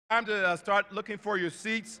Time to start looking for your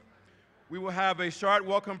seats. We will have a short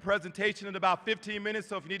welcome presentation in about 15 minutes,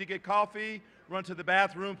 so if you need to get coffee, run to the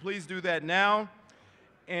bathroom, please do that now.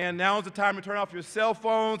 And now is the time to turn off your cell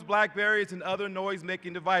phones, Blackberries, and other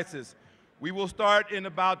noise-making devices. We will start in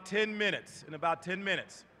about 10 minutes.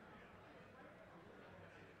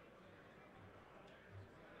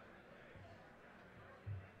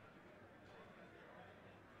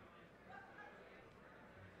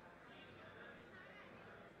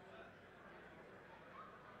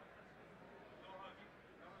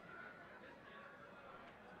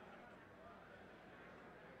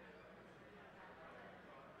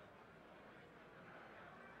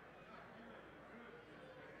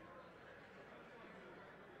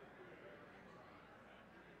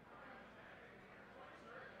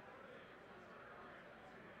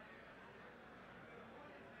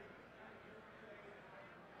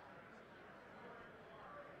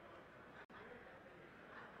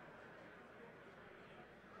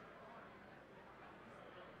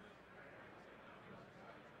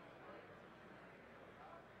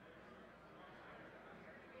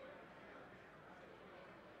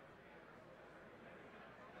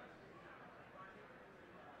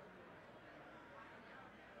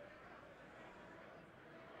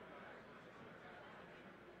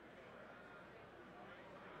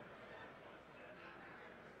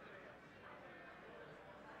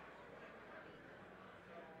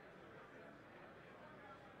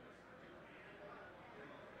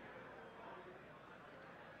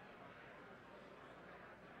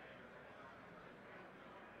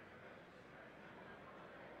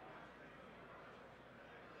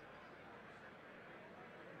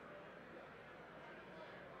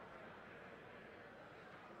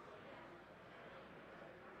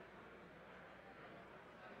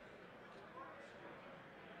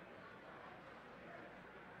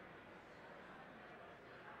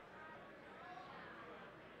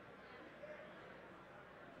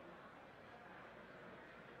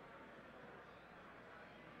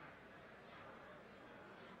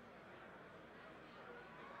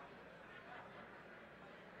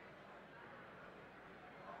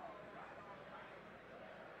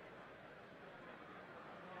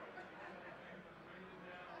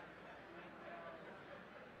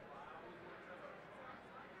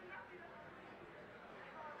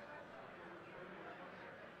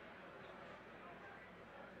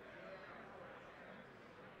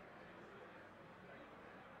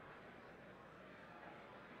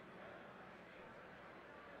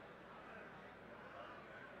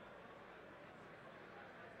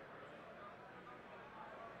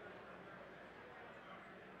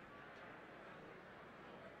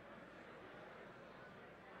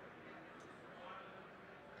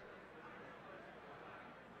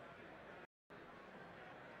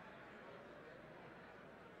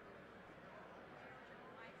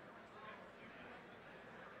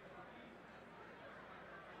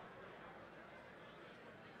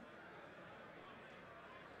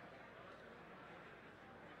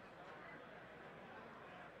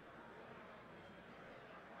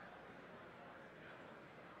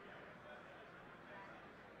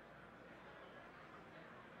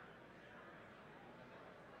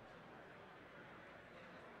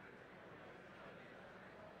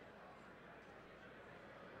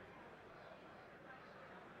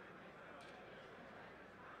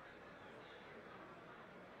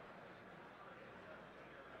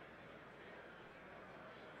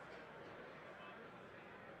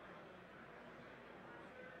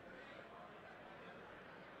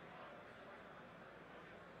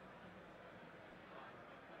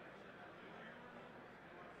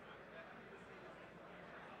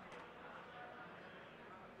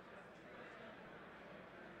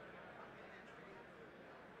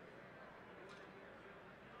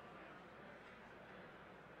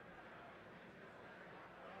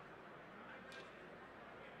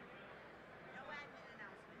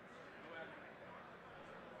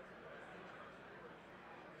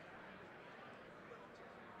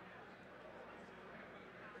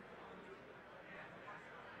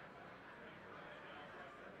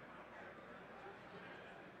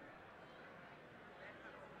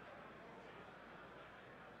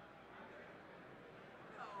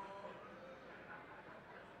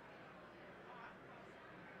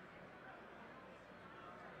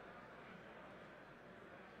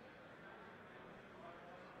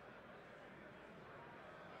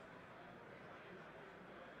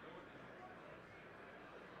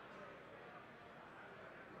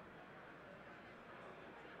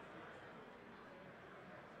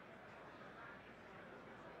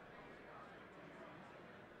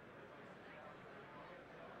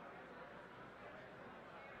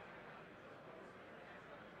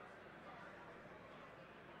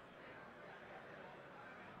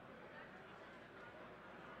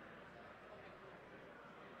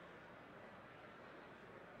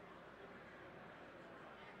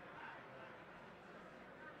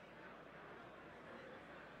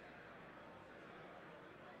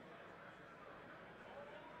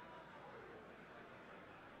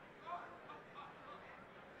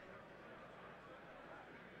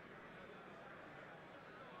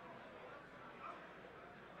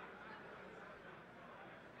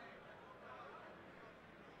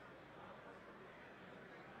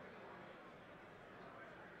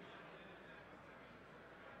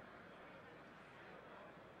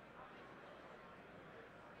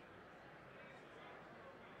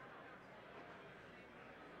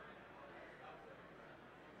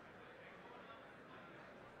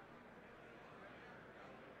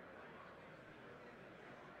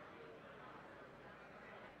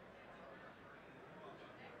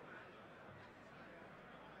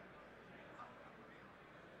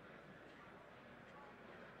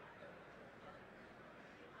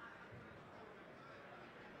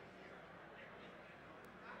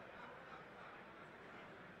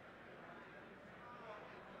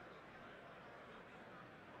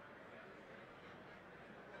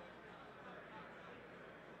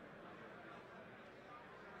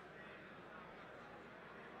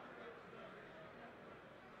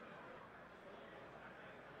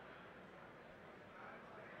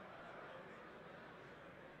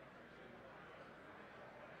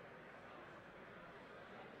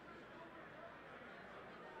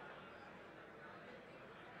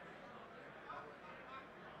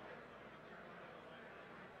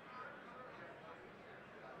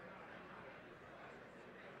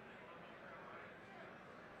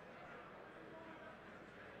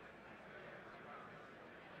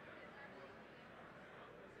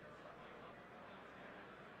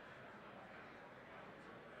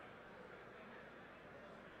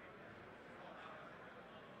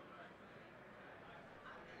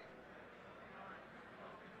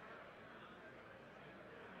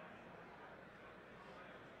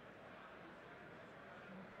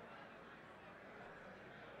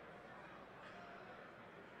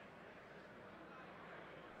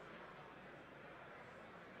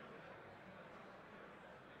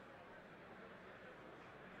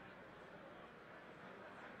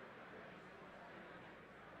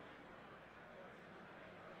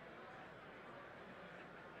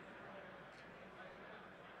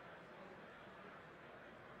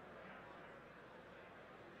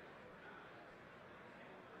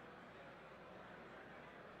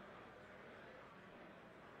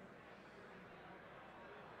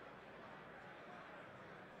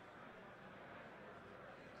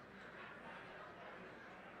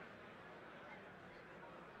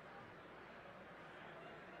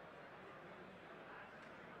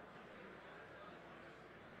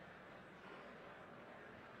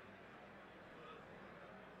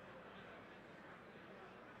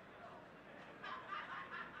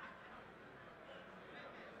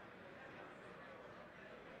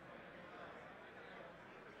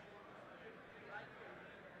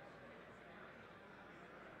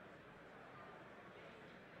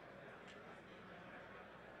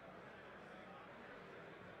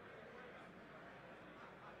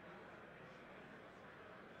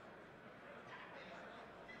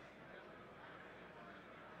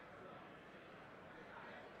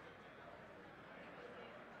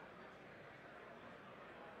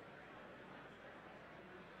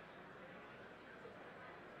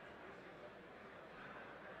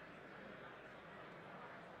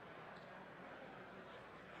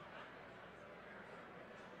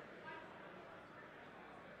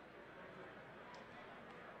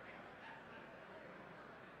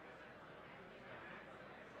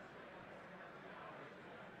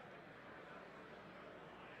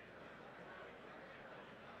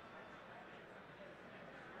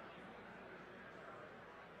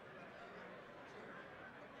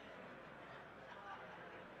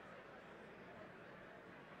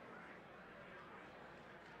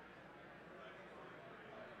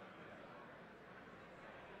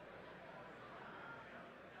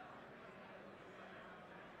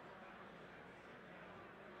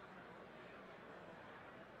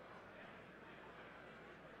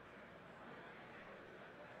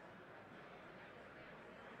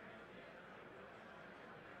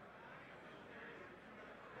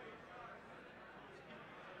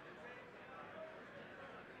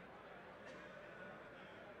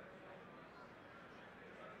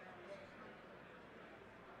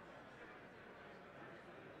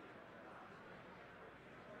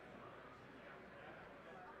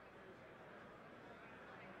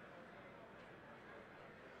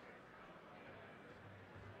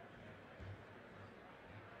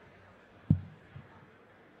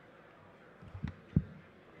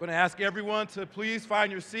 I'm going to ask everyone to please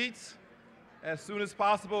find your seats as soon as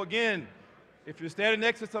possible. Again, if you're standing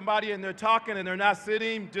next to somebody and they're talking and they're not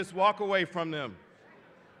sitting, just walk away from them.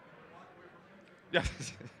 Yes,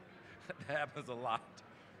 that happens a lot.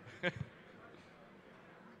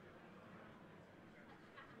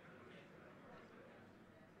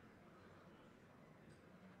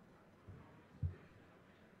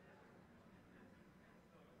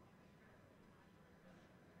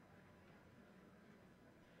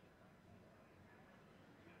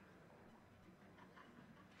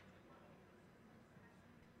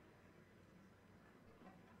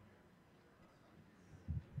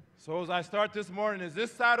 So as I start this morning, is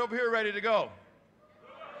this side over here ready to go?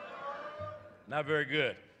 Not very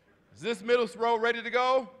good. Is this middle row ready to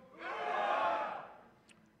go?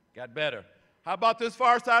 Got better. How about this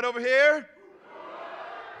far side over here?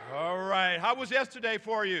 All right. How was yesterday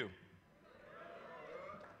for you?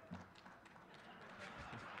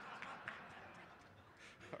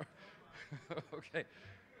 Okay.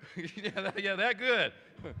 Yeah, that good.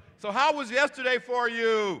 So how was yesterday for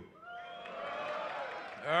you?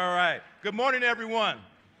 All right. Good morning, everyone.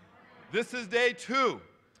 This is day 2.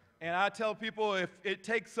 And I tell people if it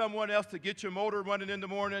takes someone else to get your motor running in the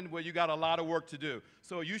morning, well, you got a lot of work to do.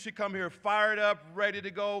 So you should come here fired up, ready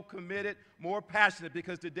to go, committed, more passionate,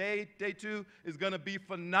 because today, day 2, is going to be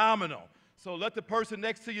phenomenal. So let the person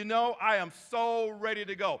next to you know, I am so ready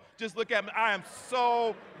to go. Just look at me. I am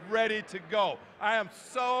so ready to go. I am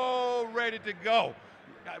so ready to go.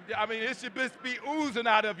 I mean, it should just be oozing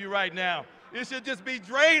out of you right now. It should just be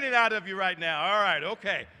draining out of you right now. All right,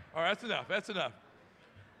 okay. All right, that's enough. That's enough.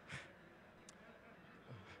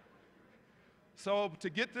 So to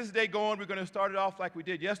get this day going, we're going to start it off like we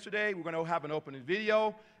did yesterday. We're going to have an opening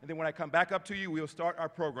video, and then when I come back up to you, we'll start our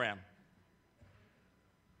program.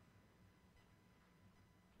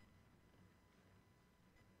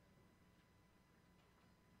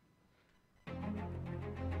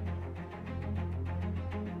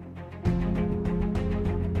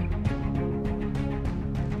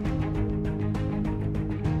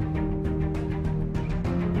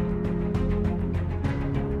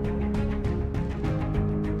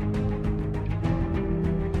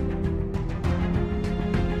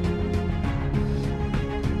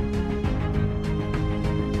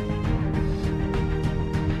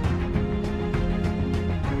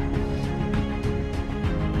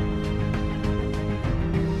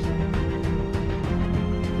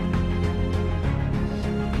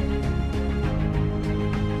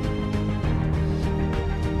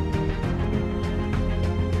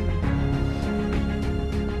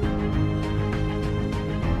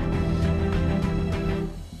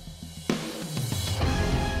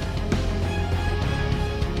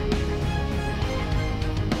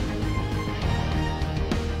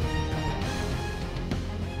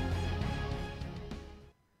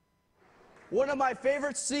 One of my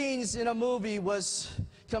favorite scenes in a movie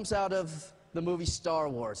comes out of the movie Star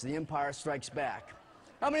Wars, The Empire Strikes Back.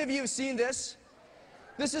 How many of you have seen this?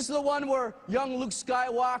 This is the one where young Luke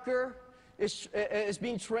Skywalker is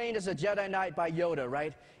being trained as a Jedi Knight by Yoda,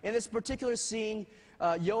 right? In this particular scene,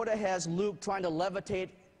 Yoda has Luke trying to levitate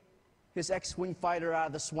his X-Wing fighter out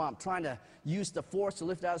of the swamp, trying to use the Force to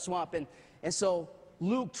lift out of the swamp. And so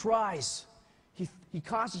Luke tries. He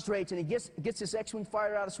concentrates and he gets his X-Wing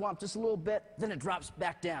fighter out of the swamp just a little bit, then it drops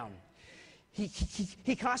back down.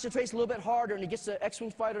 He concentrates a little bit harder and he gets the X-Wing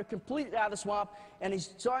fighter completely out of the swamp and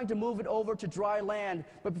he's starting to move it over to dry land.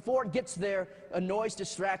 But before it gets there, a noise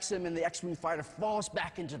distracts him and the X-Wing fighter falls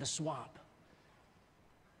back into the swamp.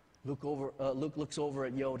 Luke looks over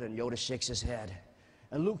at Yoda and Yoda shakes his head.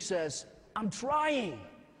 And Luke says, "I'm trying."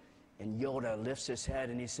 And Yoda lifts his head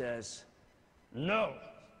and he says, "No.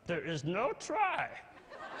 There is no try.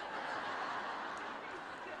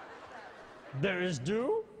 There is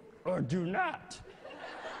do or do not."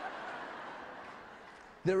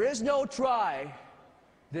 There is no try.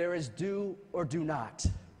 There is do or do not.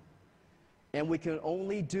 And we can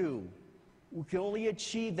only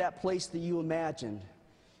achieve that place that you imagined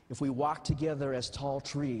if we walk together as tall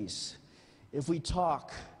trees, if we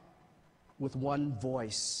talk with one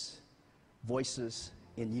voice, voices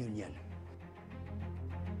in union.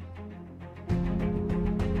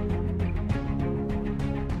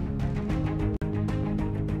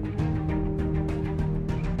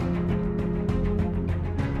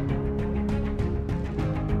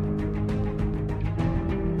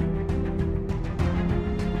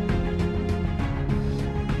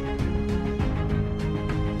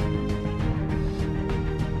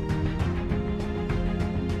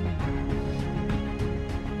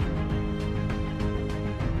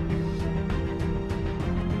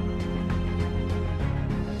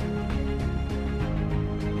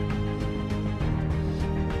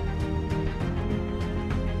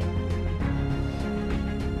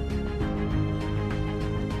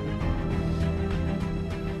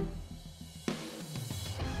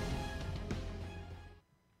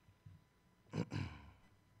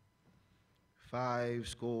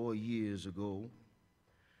 50 years ago,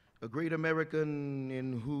 a great American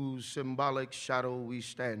in whose symbolic shadow we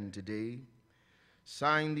stand today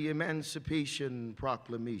signed the Emancipation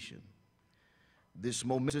Proclamation. This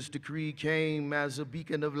momentous decree came as a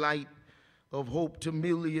beacon of light of hope to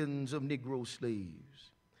millions of Negro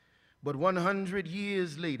slaves. But 100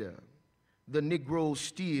 years later, the Negro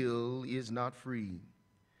still is not free.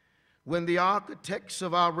 When the architects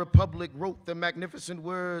of our republic wrote the magnificent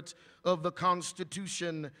words of the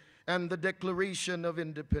Constitution and the Declaration of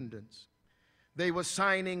Independence, they were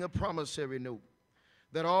signing a promissory note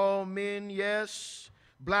that all men, yes,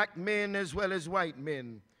 black men as well as white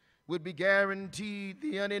men, would be guaranteed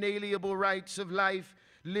the unalienable rights of life,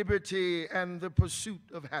 liberty, and the pursuit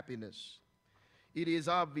of happiness. It is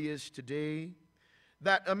obvious today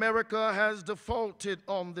that America has defaulted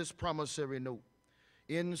on this promissory note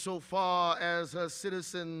insofar as her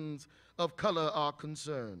citizens of color are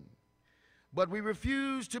concerned. But we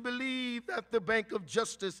refuse to believe that the Bank of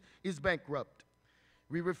Justice is bankrupt.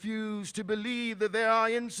 We refuse to believe that there are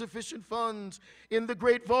insufficient funds in the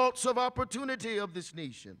great vaults of opportunity of this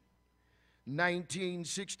nation.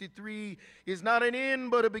 1963 is not an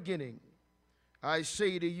end but a beginning. I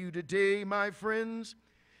say to you today, my friends,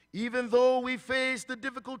 even though we face the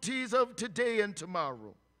difficulties of today and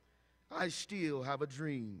tomorrow, I still have a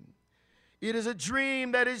dream. It is a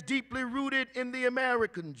dream that is deeply rooted in the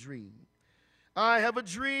American dream. I have a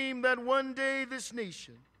dream that one day this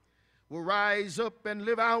nation will rise up and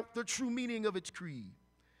live out the true meaning of its creed.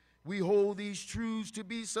 We hold these truths to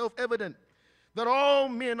be self-evident, that all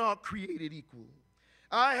men are created equal.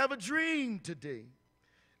 I have a dream today.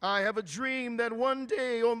 I have a dream that one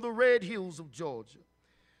day on the red hills of Georgia,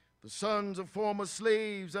 the sons of former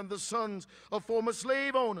slaves and the sons of former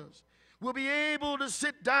slave owners will be able to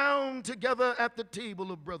sit down together at the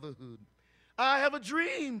table of brotherhood. I have a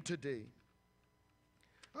dream today.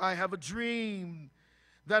 I have a dream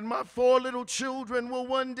that my 4 little children will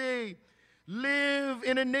one day live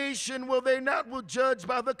in a nation where they not will judge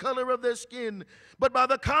by the color of their skin, but by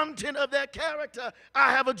the content of their character.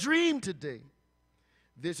 I have a dream today.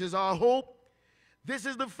 This is our hope. This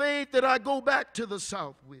is the faith that I go back to the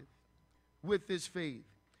South with. With this faith,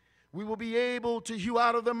 we will be able to hew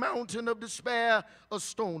out of the mountain of despair a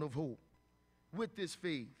stone of hope. With this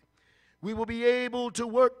faith, we will be able to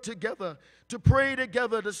work together, to pray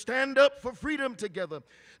together, to stand up for freedom together,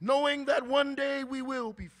 knowing that one day we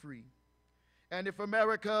will be free. And if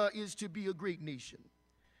America is to be a great nation,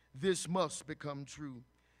 this must become true.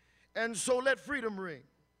 And so let freedom ring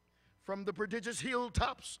from the prodigious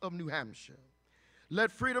hilltops of New Hampshire.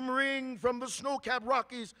 Let freedom ring from the snow-capped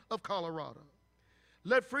Rockies of Colorado.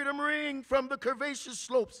 Let freedom ring from the curvaceous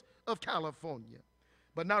slopes of California.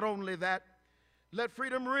 But not only that, let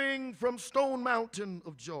freedom ring from Stone Mountain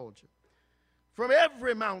of Georgia. From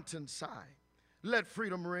every mountainside, let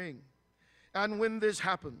freedom ring. And when this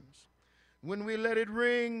happens, when we let it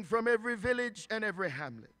ring from every village and every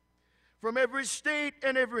hamlet, from every state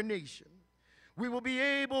and every nation, we will be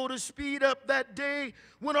able to speed up that day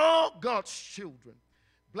when all God's children,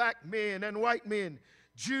 black men and white men,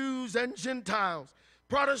 Jews and Gentiles,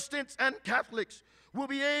 Protestants and Catholics, will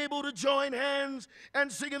be able to join hands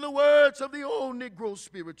and sing in the words of the old Negro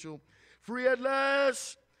spiritual, free at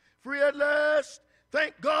last,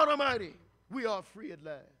 thank God Almighty, we are free at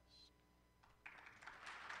last.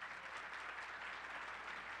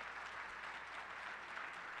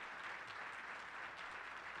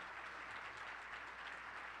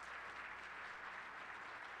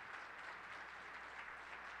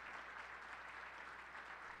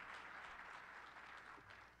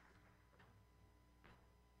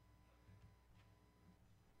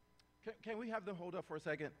 Can we have them hold up for a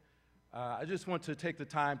second? I just want to take the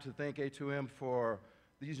time to thank A2M for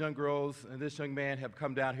these young girls and this young man have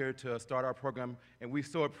come down here to start our program, and we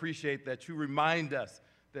so appreciate that you remind us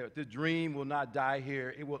that the dream will not die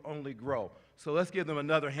here, it will only grow. So let's give them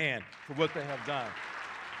another hand for what they have done.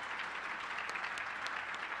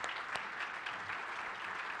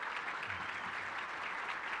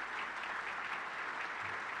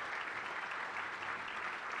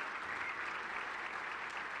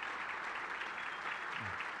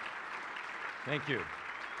 Thank you.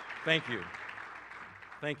 Thank you.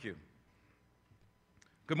 Thank you.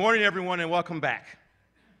 Good morning, everyone, and welcome back.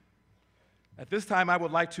 At this time, I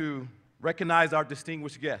would like to recognize our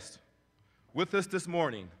distinguished guest. With us this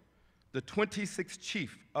morning, the 26th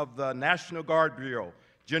Chief of the National Guard Bureau,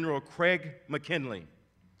 General Craig McKinley.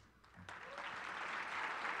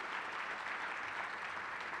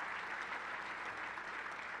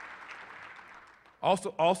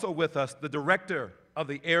 Also with us, the Director of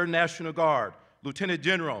the Air National Guard, Lieutenant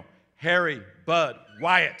General Harry Bud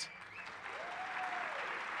Wyatt.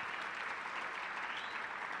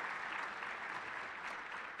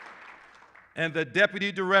 And the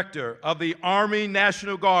Deputy Director of the Army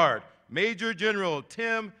National Guard, Major General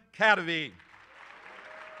Tim Cadavy.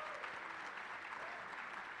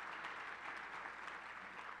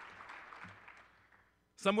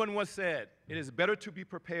 Someone once said, it is better to be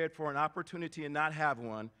prepared for an opportunity and not have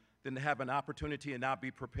one than to have an opportunity and not be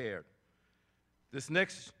prepared. This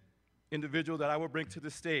next individual that I will bring to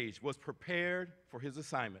the stage was prepared for his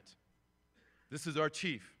assignment. This is our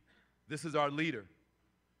chief. This is our leader.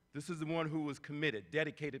 This is the one who was committed,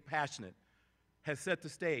 dedicated, passionate, has set the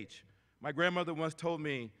stage. My grandmother once told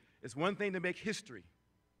me, it's one thing to make history,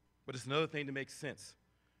 but it's another thing to make sense.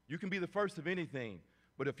 You can be the first of anything,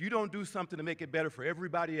 but if you don't do something to make it better for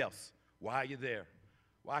everybody else, why are you there?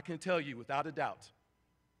 Well, I can tell you without a doubt,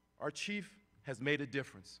 our chief has made a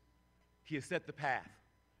difference. He has set the path.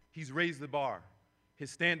 He's raised the bar.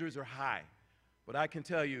 His standards are high. But I can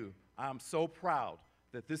tell you, I'm so proud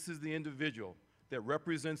that this is the individual that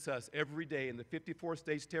represents us every day in the 54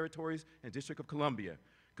 states, territories, and District of Columbia,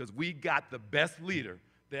 because we got the best leader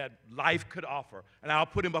that life could offer, and I'll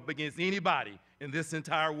put him up against anybody in this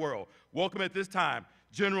entire world. Welcome at this time,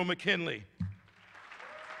 General McKinley.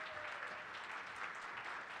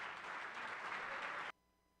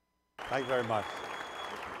 Thank you very much.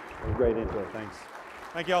 A great intro, thanks.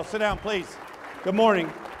 Thank you all. Sit down, please. Good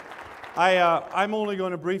morning. I'm only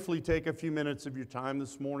going to briefly take a few minutes of your time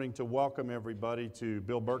this morning to welcome everybody to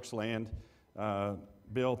Bill Burke's land.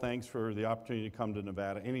 Bill, thanks for the opportunity to come to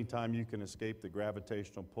Nevada. Anytime you can escape the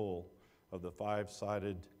gravitational pull of the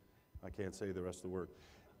five-sided, I can't say the rest of the word,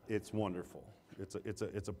 it's wonderful.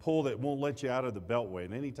 It's a pull that won't let you out of the Beltway.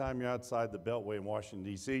 And anytime you're outside the Beltway in Washington,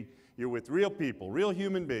 D.C., you're with real people, real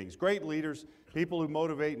human beings, great leaders, people who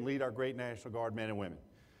motivate and lead our great National Guard men and women.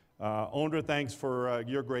 Ondra, thanks for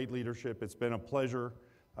your great leadership. It's been a pleasure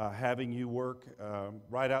having you work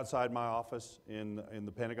right outside my office in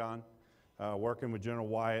the Pentagon, working with General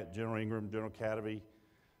Wyatt, General Ingram, General Cadavy.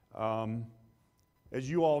 As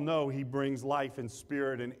you all know, he brings life and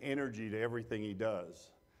spirit and energy to everything he does.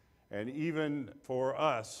 And even for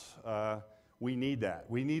us, we need that.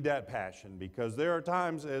 We need that passion, because there are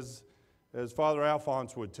times, as Father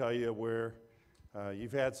Alphonse would tell you, where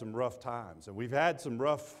you've had some rough times. And we've had some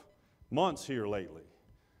rough months here lately.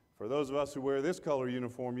 For those of us who wear this color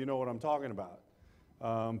uniform, you know what I'm talking about.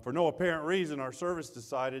 For no apparent reason, our service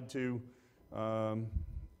decided to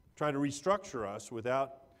try to restructure us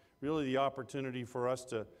without really the opportunity for us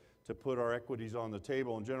to put our equities on the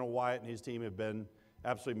table. And General Wyatt and his team have been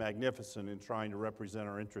absolutely magnificent in trying to represent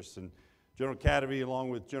our interests. And General Cadavy, along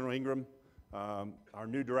with General Ingram, our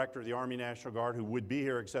new director of the Army National Guard, who would be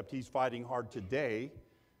here, except he's fighting hard today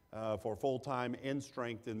for full-time end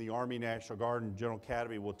strength in the Army National Guard, and General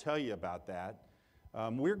Cadavy will tell you about that.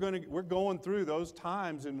 We're going through those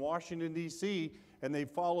times in Washington, D.C., and they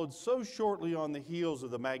followed so shortly on the heels of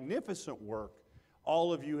the magnificent work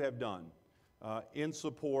all of you have done in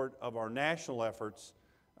support of our national efforts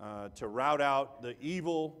to rout out the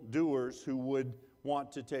evil doers who would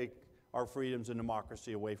want to take our freedoms and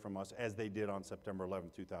democracy away from us, as they did on September 11,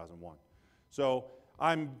 2001. So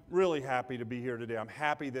I'm really happy to be here today. I'm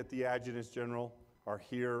happy that the adjutants general are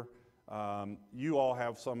here. You all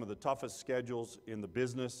have some of the toughest schedules in the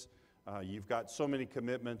business. You've got so many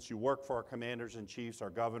commitments. You work for our commanders and chiefs, our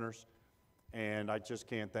governors, and I just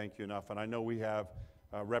can't thank you enough. And I know we have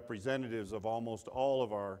representatives of almost all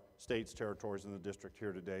of our states, territories, and the district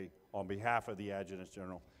here today on behalf of the adjutants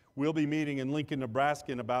general. We'll be meeting in Lincoln,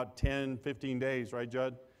 Nebraska in about 10, 15 days, right,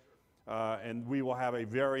 Judd? And we will have a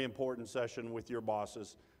very important session with your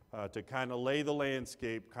bosses to kind of lay the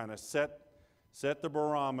landscape, kind of set the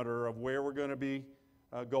barometer of where we're going to be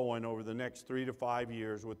going over the next 3 to 5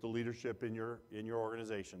 years with the leadership in your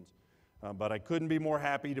organizations. But I couldn't be more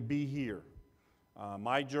happy to be here.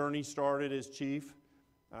 My journey started as chief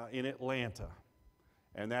in Atlanta.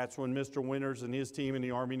 And that's when Mr. Winters and his team in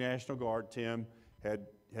the Army National Guard, Tim,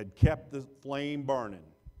 had kept the flame burning,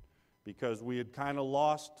 because we had kind of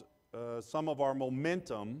lost some of our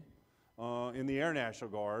momentum in the Air National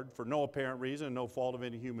Guard for no apparent reason, no fault of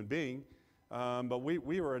any human being. But we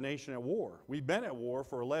were a nation at war. We've been at war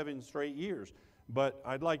for 11 straight years. But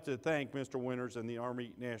I'd like to thank Mr. Winters and the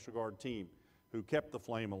Army National Guard team who kept the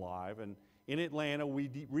flame alive. And in Atlanta, we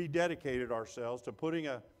rededicated ourselves to putting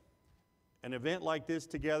an event like this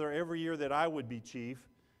together every year that I would be chief.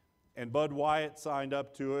 And Bud Wyatt signed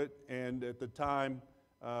up to it, and at the time,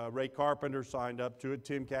 Ray Carpenter signed up to it,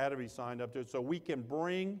 Tim Cadavy signed up to it, so we can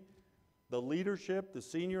bring the leadership, the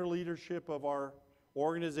senior leadership of our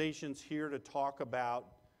organizations here to talk about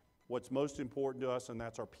what's most important to us, and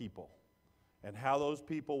that's our people. And how those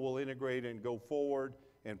people will integrate and go forward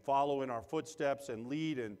and follow in our footsteps and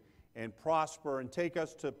lead and prosper and take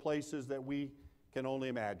us to places that we can only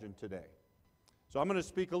imagine today. So I'm going to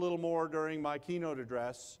speak a little more during my keynote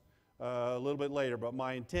address a little bit later, but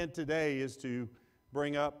my intent today is to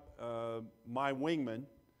bring up my wingman,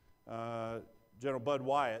 General Bud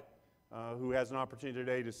Wyatt, who has an opportunity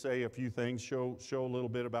today to say a few things, show a little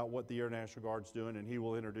bit about what the Air National Guard's doing, and he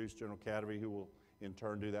will introduce General Cademy, who will in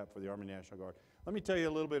turn do that for the Army National Guard. Let me tell you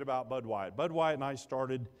a little bit about Bud Wyatt. Bud Wyatt and I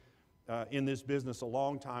started in this business a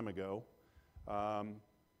long time ago,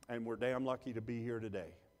 and we're damn lucky to be here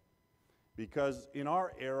today. Because in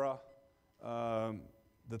our era,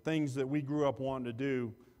 the things that we grew up wanting to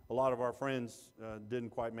do, a lot of our friends didn't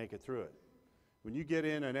quite make it through it. When you get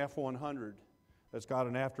in an F-100 that's got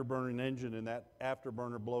an afterburning engine and that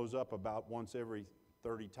afterburner blows up about once every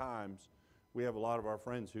 30 times, we have a lot of our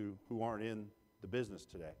friends who aren't in the business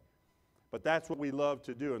today. But that's what we love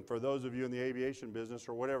to do, and for those of you in the aviation business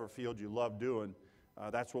or whatever field you love doing,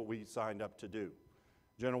 that's what we signed up to do.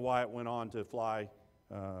 General Wyatt went on to fly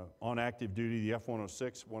on active duty the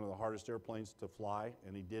F-106, one of the hardest airplanes to fly,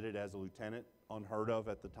 and he did it as a lieutenant, unheard of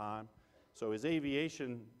at the time. So his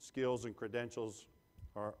aviation skills and credentials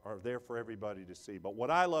are there for everybody to see. But what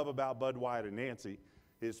I love about Bud Wyatt and Nancy,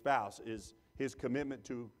 his spouse, is his commitment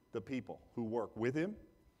to the people who work with him.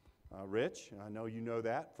 Rich, I know you know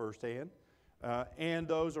that firsthand, and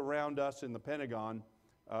those around us in the Pentagon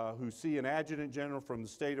who see an adjutant general from the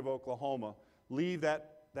state of Oklahoma leave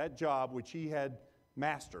that job which he had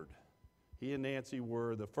mastered. He and Nancy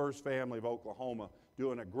were the first family of Oklahoma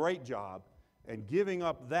doing a great job and giving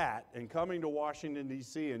up that and coming to Washington,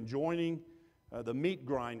 D.C. and joining the meat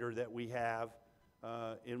grinder that we have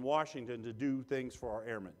in Washington to do things for our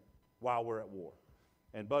airmen while we're at war.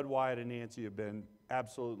 And Bud Wyatt and Nancy have been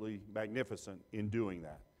absolutely magnificent in doing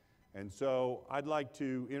that. And so I'd like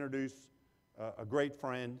to introduce a great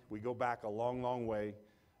friend. We go back a long, long way,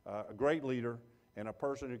 a great leader, and a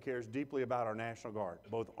person who cares deeply about our National Guard,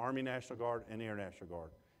 both Army National Guard and Air National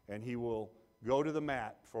Guard. And he will go to the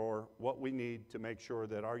mat for what we need to make sure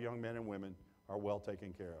that our young men and women are well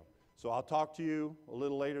taken care of. So I'll talk to you a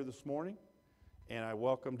little later this morning, and I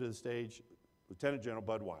welcome to the stage Lieutenant General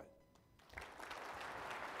Bud Wyatt.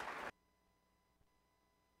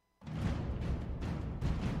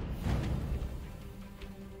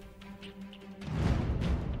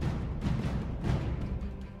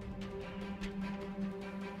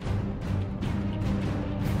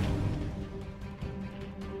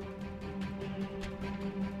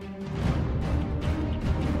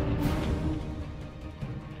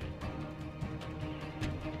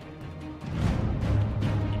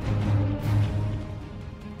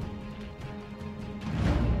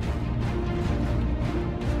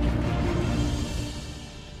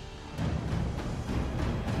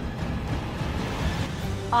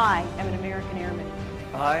 I am an American airman.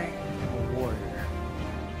 I am a warrior.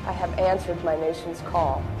 I have answered my nation's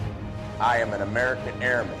call. I am an American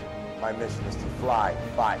airman. My mission is to fly,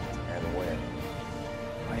 fight, and win.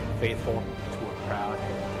 I am faithful to a proud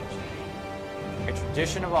heritage, a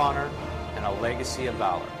tradition of honor, and a legacy of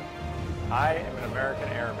valor. I am an American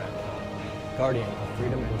airman, guardian of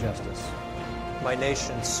freedom and justice. My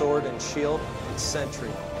nation's sword and shield, its sentry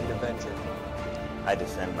and avenger. I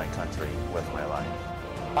defend my country with my life.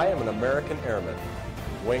 I am an American airman,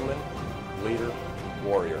 wingman, leader,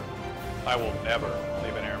 warrior. I will never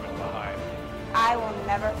leave an airman behind. I will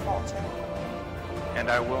never falter. And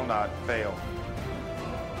I will not fail.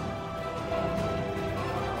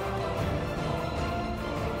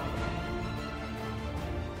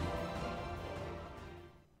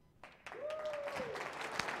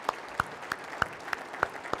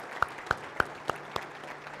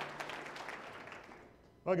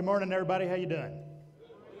 Well, good morning, everybody. How you doing?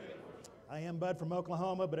 I am Bud from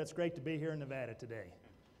Oklahoma, but it's great to be here in Nevada today.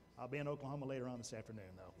 I'll be in Oklahoma later on this afternoon,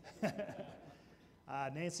 though.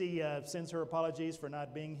 Nancy sends her apologies for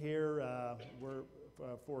not being here. We're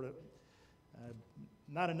for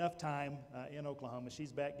not enough time in Oklahoma.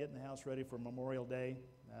 She's back getting the house ready for Memorial Day.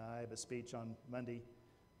 I have a speech on Monday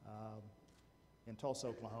in Tulsa,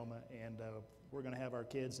 Oklahoma, and we're going to have our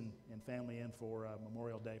kids and family in for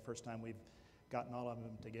Memorial Day. First time we've gotten all of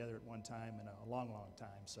them together at one time in a long, long time.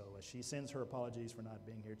 So she sends her apologies for not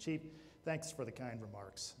being here. Chief, thanks for the kind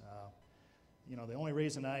remarks. You know, the only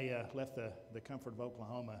reason I left the comfort of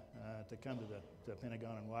Oklahoma to come to the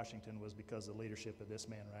Pentagon in Washington was because of the leadership of this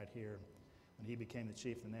man right here. When he became the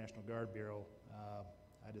chief of the National Guard Bureau,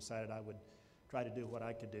 I decided I would try to do what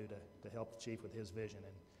I could do to help the chief with his vision.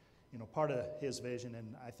 part of his vision,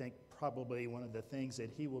 and I think probably one of the things that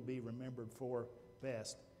he will be remembered for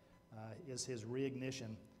best is his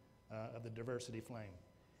reignition of the diversity flame.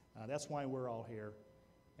 That's why we're all here.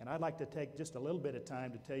 And I'd like to take just a little bit of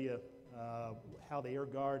time to tell you how the Air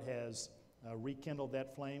Guard has rekindled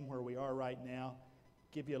that flame where we are right now,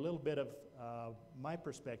 give you a little bit of my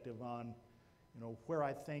perspective on where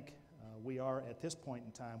I think we are at this point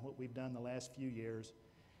in time, what we've done the last few years,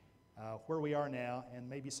 where we are now, and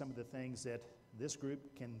maybe some of the things that this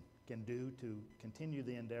group can do to continue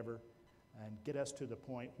the endeavor and get us to the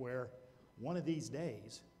point where one of these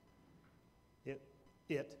days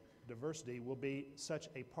diversity will be such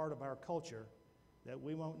a part of our culture that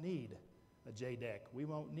we won't need a JDEC. We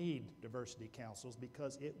won't need diversity councils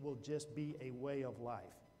because it will just be a way of life.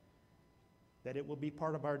 That it will be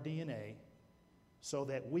part of our DNA so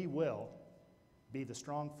that we will be the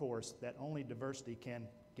strong force that only diversity can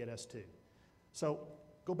get us to. So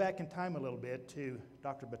go back in time a little bit to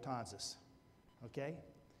Dr. Betanzas, okay?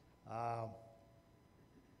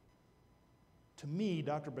 To me,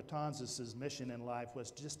 Dr. Betanzas' mission in life was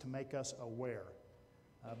just to make us aware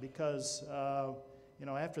because,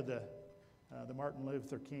 after the Martin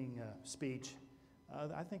Luther King speech,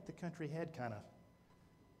 I think the country had kind of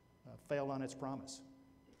failed on its promise,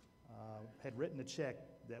 had written a check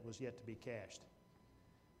that was yet to be cashed.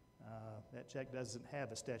 That check doesn't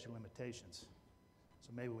have a statute of limitations, so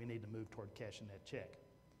maybe we need to move toward cashing that check.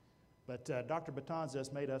 But Dr.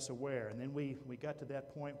 Betanzas made us aware, and then we got to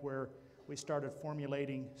that point where we started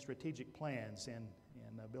formulating strategic plans, and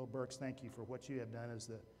Bill Burks, thank you for what you have done as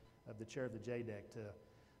the chair of the JDEC to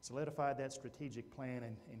solidify that strategic plan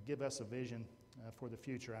and give us a vision for the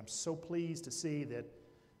future. I'm so pleased to see that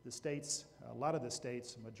the states, a lot of the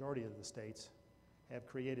states, a majority of the states, have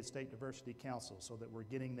created state diversity councils so that we're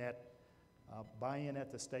getting that buy-in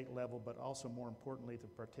at the state level, but also more importantly, the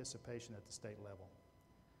participation at the state level.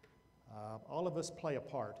 All of us play a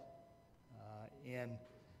part in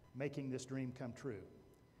making this dream come true.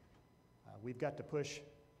 We've got to push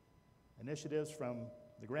initiatives from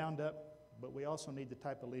the ground up, but we also need the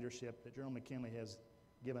type of leadership that General McKinley has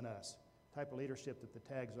given us, type of leadership that the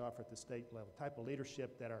tags offer at the state level, type of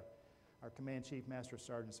leadership that our command chief, master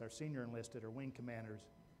sergeants, our senior enlisted, our wing commanders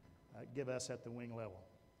give us at the wing level.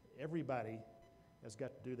 Everybody has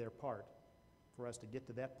got to do their part for us to get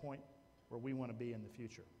to that point where we want to be in the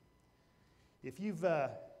future. If you've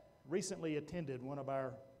recently attended one of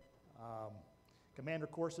our commander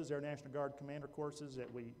courses, Air National Guard commander courses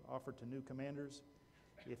that we offer to new commanders,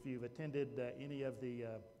 if you've attended any of the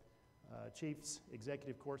chiefs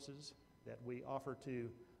executive courses that we offer to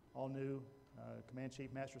all new command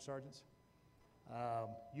chief master sergeants,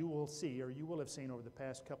 you will see, or you will have seen over the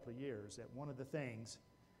past couple of years, that one of the things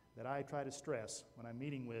that I try to stress when I'm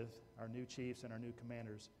meeting with our new chiefs and our new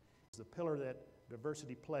commanders is the pillar that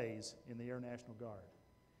diversity plays in the Air National Guard.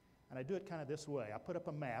 And I do it kind of this way. I put up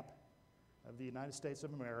a map of the United States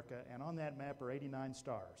of America, and on that map are 89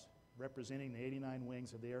 stars representing the 89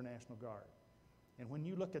 wings of the Air National Guard. And when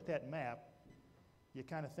you look at that map, you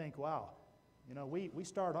kind of think, wow, we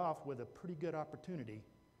start off with a pretty good opportunity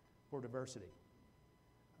for diversity.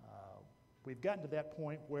 We've gotten to that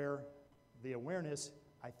point where the awareness,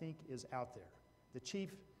 I think, is out there. The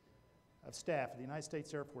Chief of Staff of the United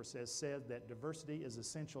States Air Force has said that diversity is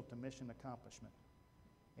essential to mission accomplishment,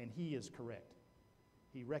 and he is correct.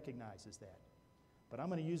 He recognizes that. But I'm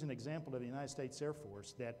going to use an example of the United States Air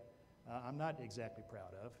Force that I'm not exactly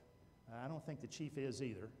proud of. I don't think the Chief is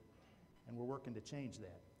either, and we're working to change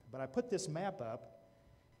that. But I put this map up,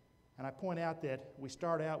 and I point out that we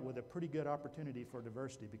start out with a pretty good opportunity for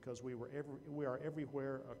diversity because we are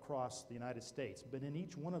everywhere across the United States. But in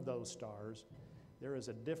each one of those stars, there is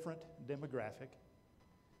a different demographic,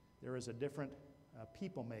 there is a different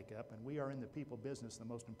people makeup, and we are in the people business, the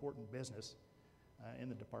most important business in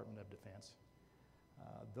the Department of Defense.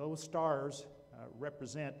 Those stars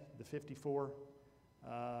represent the 54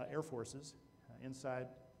 Air Forces inside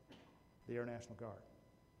the Air National Guard.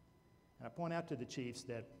 And I point out to the chiefs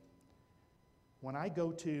that when I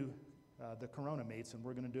go to the Corona meets, and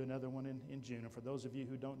we're going to do another one in June, and for those of you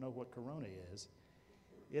who don't know what Corona is,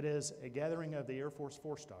 it is a gathering of the Air Force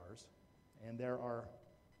 4 stars, and there are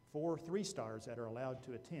 3 stars that are allowed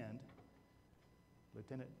to attend.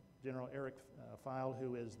 Lieutenant General Eric Feil,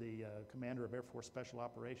 who is the commander of Air Force Special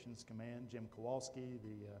Operations Command, Jim Kowalski,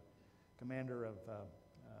 the commander of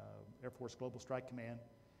Air Force Global Strike Command,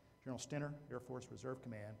 General Stenner, Air Force Reserve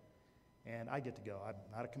Command, and I get to go. I'm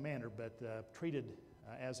not a commander, but treated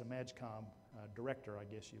as a MAGCOM director, I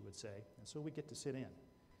guess you would say, and so we get to sit in.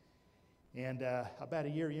 And about a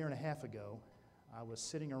year and a half ago, I was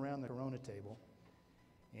sitting around the Corona table,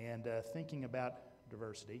 and thinking about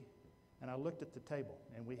diversity, and I looked at the table,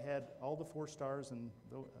 and we had all the 4 stars and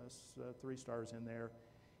us 3 stars in there,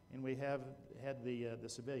 and we had the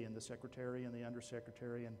civilian, the secretary and the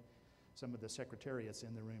undersecretary, and some of the secretariats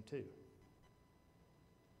in the room too.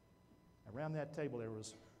 Around that table there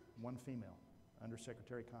was 1 female,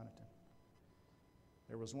 Undersecretary Connaughton.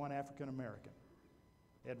 There was 1 African American,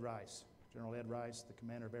 Ed Rice, General Ed Rice, the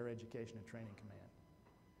commander of Air Education and Training Command.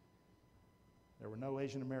 There were no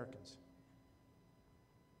Asian Americans.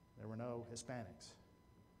 There were no Hispanics.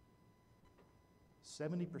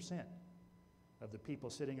 70% of the people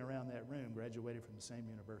sitting around that room graduated from the same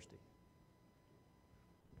university.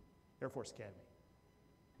 Air Force Academy,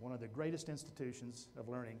 one of the greatest institutions of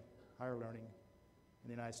learning, higher learning in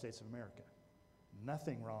the United States of America.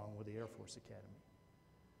 Nothing wrong with the Air Force Academy.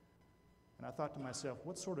 And I thought to myself,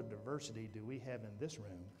 what sort of diversity do we have in this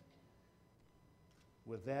room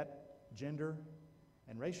with that gender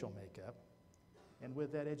and racial makeup and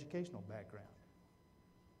with that educational background?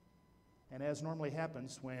 And as normally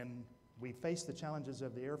happens when we face the challenges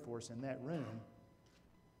of the Air Force in that room,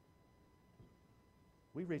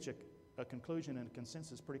 we reach a conclusion and a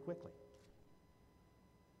consensus pretty quickly,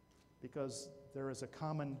 because there is a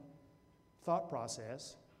common thought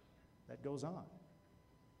process that goes on.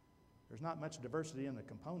 There's not much diversity in the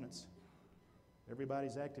components.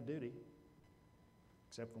 Everybody's active duty,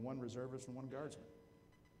 except for 1 reservist and 1 guardsman.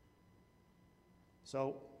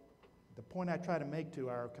 So the point I try to make to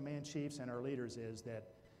our command chiefs and our leaders is that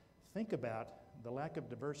think about the lack of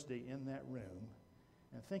diversity in that room,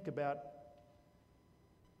 and think about,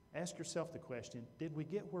 ask yourself the question, did we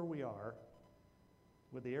get where we are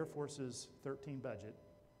with the Air Force's 13 budget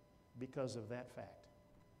because of that fact?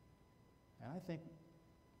 And I think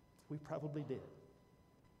we probably did.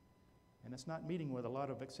 And it's not meeting with a lot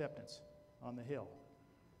of acceptance on the Hill,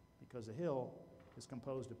 because the Hill is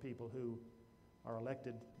composed of people who are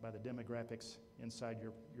elected by the demographics inside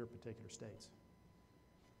your particular states.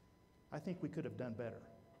 I think we could have done better,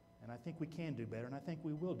 and I think we can do better, and I think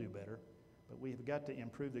we will do better, but we've got to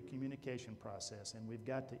improve the communication process, and we've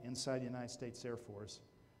got to, inside the United States Air Force,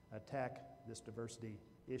 attack this diversity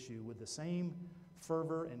issue with the same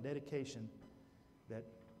fervor and dedication that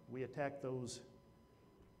we attack those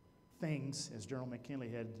things, as General McKinley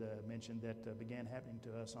had mentioned, that began happening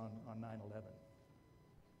to us on 9/11.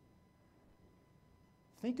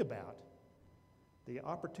 Think about the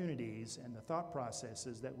opportunities and the thought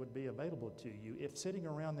processes that would be available to you if, sitting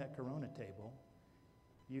around that Corona table,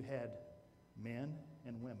 you had men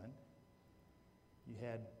and women, you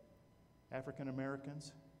had African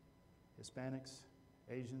Americans, Hispanics,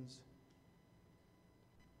 Asians,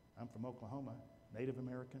 I'm from Oklahoma, Native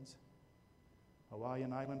Americans,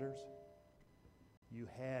 Hawaiian Islanders. You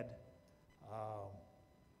had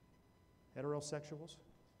heterosexuals,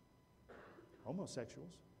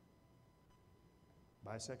 homosexuals,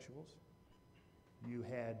 bisexuals. You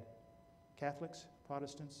had Catholics,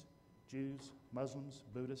 Protestants, Jews, Muslims,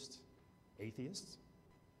 Buddhists, atheists.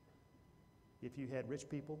 If you had rich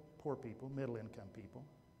people, poor people, middle-income people.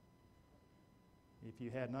 If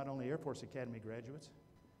you had not only Air Force Academy graduates,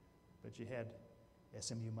 but you had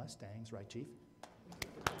SMU Mustangs, right, Chief?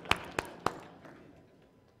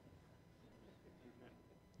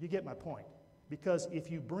 You get my point. Because if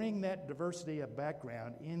you bring that diversity of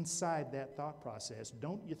background inside that thought process,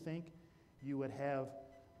 don't you think you would have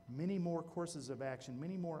many more courses of action,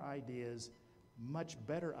 many more ideas, much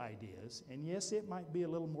better ideas? And yes, it might be a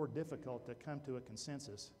little more difficult to come to a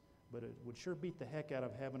consensus, but it would sure beat the heck out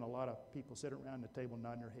of having a lot of people sit around the table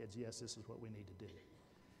nodding their heads, yes, this is what we need to do.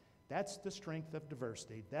 That's the strength of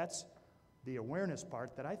diversity. That's the awareness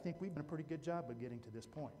part that I think we've done a pretty good job of getting to this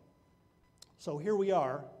point. So here we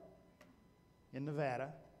are in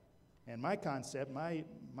Nevada, and my concept, I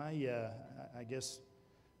guess,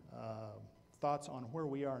 thoughts on where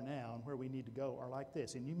we are now and where we need to go are like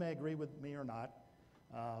this. And you may agree with me or not,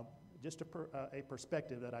 just a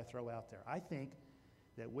perspective that I throw out there. I think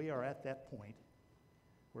that we are at that point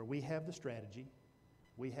where we have the strategy,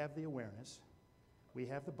 we have the awareness, we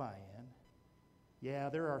have the buy-in. Yeah,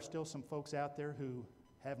 there are still some folks out there who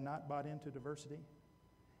have not bought into diversity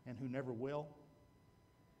and who never will.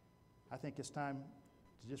 I think it's time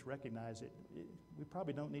to just recognize it. We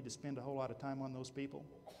probably don't need to spend a whole lot of time on those people.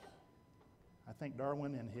 I think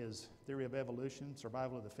Darwin, in his theory of evolution,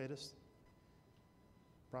 survival of the fittest,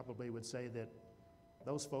 probably would say that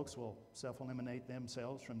those folks will self-eliminate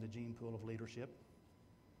themselves from the gene pool of leadership.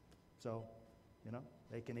 So,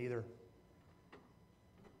 they can either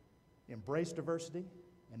embrace diversity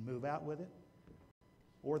and move out with it,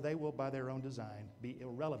 or they will, by their own design, be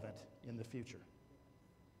irrelevant in the future.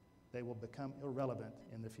 they will become irrelevant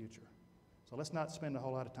in the future. So let's not spend a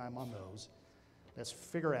whole lot of time on those. Let's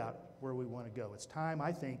figure out where we want to go. It's time,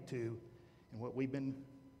 I think, to, and what we've been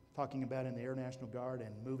talking about in the Air National Guard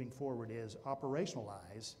and moving forward is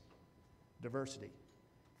operationalize diversity.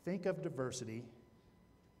 Think of diversity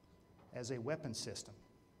as a weapon system.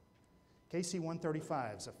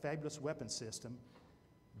 KC-135 is a fabulous weapon system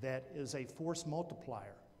that is a force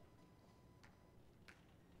multiplier.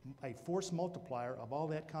 A force multiplier of all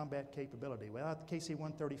that combat capability. Without the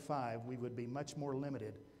KC-135, we would be much more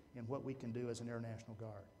limited in what we can do as an Air National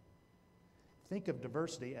Guard. Think of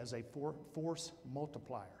diversity as a force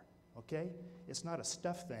multiplier, okay? It's not a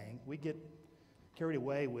stuff thing. We get carried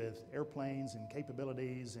away with airplanes and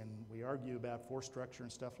capabilities, and we argue about force structure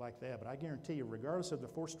and stuff like that, but I guarantee you, regardless of the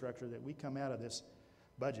force structure that we come out of this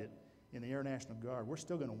budget in the Air National Guard, we're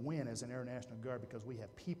still going to win as an Air National Guard because we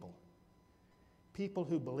have people. People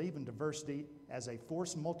who believe in diversity as a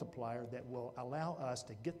force multiplier that will allow us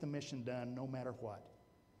to get the mission done no matter what.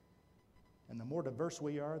 And the more diverse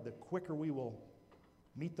we are, the quicker we will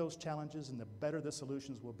meet those challenges and the better the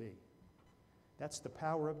solutions will be. That's the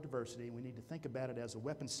power of diversity. We need to think about it as a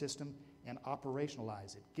weapon system and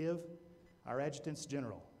operationalize it. Give our adjutants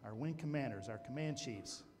general, our wing commanders, our command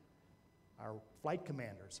chiefs, our flight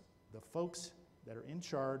commanders, the folks that are in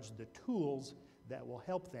charge, the tools that will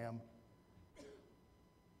help them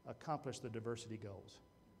accomplish the diversity goals.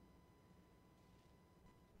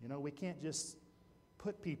 You know, we can't just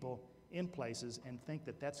put people in places and think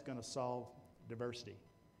that that's going to solve diversity.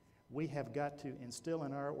 We have got to instill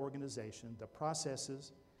in our organization the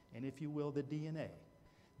processes and, if you will, the DNA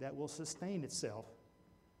that will sustain itself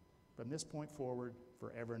from this point forward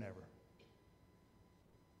forever and ever.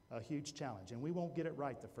 A huge challenge, and we won't get it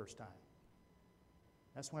right the first time.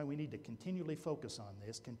 That's why we need to continually focus on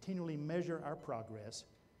this, continually measure our progress,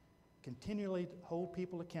 continually hold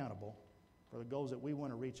people accountable for the goals that we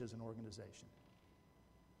want to reach as an organization.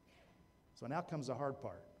 So now comes the hard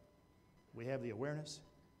part. We have the awareness,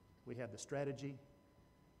 we have the strategy,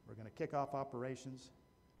 we're going to kick off operations,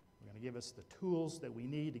 we're going to give us the tools that we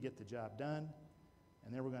need to get the job done,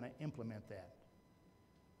 and then we're going to implement that.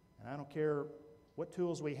 And I don't care what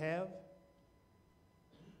tools we have,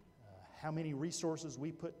 how many resources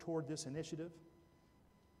we put toward this initiative,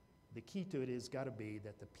 the key to it has got to be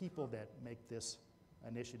that the people that make this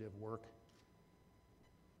initiative work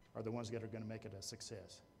are the ones that are going to make it a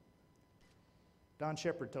success. Don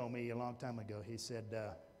Shepard told me a long time ago, he said,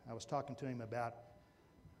 I was talking to him about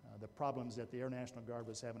the problems that the Air National Guard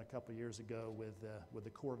was having a couple of years ago with the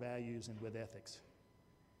core values and with ethics.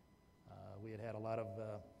 We had a lot of,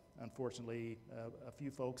 unfortunately, a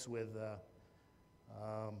few folks with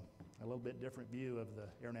a little bit different view of the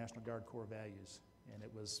Air National Guard core values, and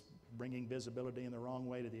it was bringing visibility in the wrong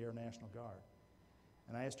way to the Air National Guard.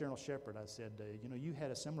 And I asked General Shepard, I said, you know, you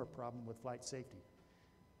had a similar problem with flight safety.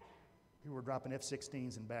 We were dropping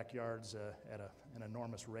F-16s in backyards at an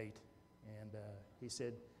enormous rate. And he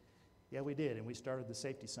said, yeah, we did, and we started the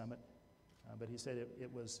safety summit. But he said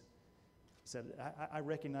I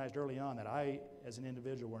recognized early on that I, as an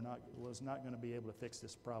individual, was not going to be able to fix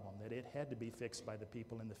this problem, that it had to be fixed by the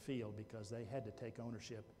people in the field because they had to take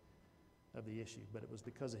ownership of the issue. But it was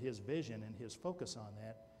because of his vision and his focus on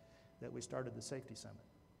that we started the safety summit.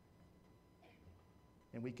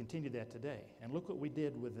 And we continue that today. And look what we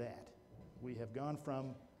did with that. We have gone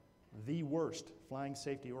from the worst flying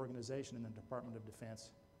safety organization in the Department of Defense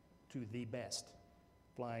to the best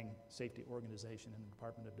flying safety organization in the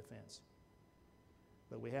Department of Defense.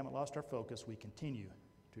 But we haven't lost our focus. We continue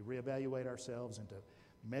to reevaluate ourselves and to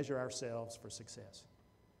measure ourselves for success.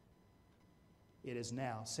 It is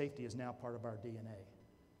now, safety is now part of our DNA.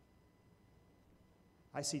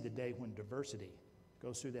 I see the day when diversity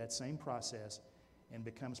goes through that same process and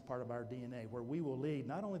becomes part of our DNA, where we will lead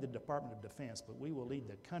not only the Department of Defense, but we will lead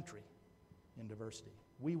the country in diversity.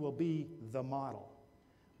 We will be the model.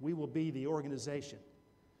 We will be the organization.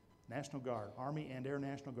 National Guard, Army and Air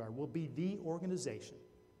National Guard will be the organization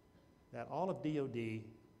that all of DOD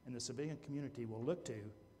and the civilian community will look to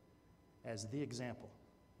as the example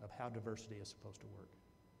of how diversity is supposed to work.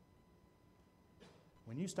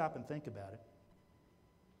 When you stop and think about it,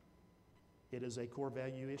 it is a core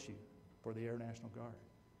value issue for the Air National Guard.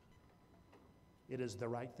 It is the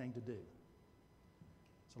right thing to do.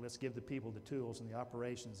 So let's give the people the tools and the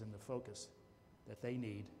operations and the focus that they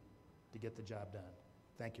need to get the job done.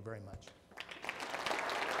 Thank you very much.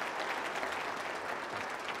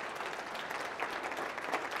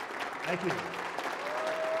 Thank you.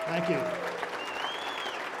 Thank you.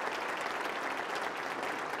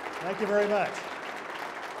 Thank you very much.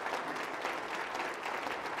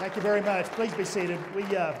 Thank you very much. Please be seated.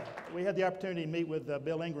 We had the opportunity to meet with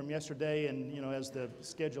Bill Ingram yesterday, and as the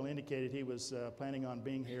schedule indicated, he was planning on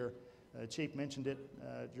being here. Chief mentioned it.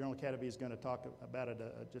 General Cadeby is going to talk about it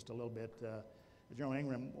just a little bit. General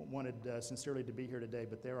Ingram wanted sincerely to be here today,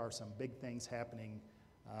 but there are some big things happening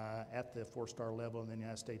at the 4-star level in the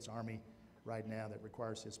United States Army right now that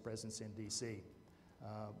requires his presence in D.C.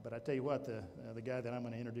 But I tell you what, the guy that I'm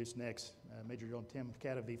going to introduce next, Major General Tim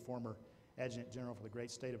Cadeby, former Adjutant General for the great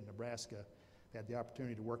state of Nebraska. Had the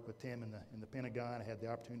opportunity to work with Tim in the Pentagon. I had the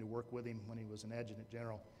opportunity to work with him when he was an Adjutant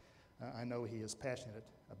General. I know he is passionate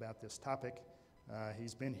about this topic.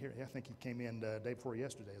 He's been here, I think he came in day before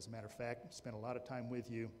yesterday, as a matter of fact. Spent a lot of time with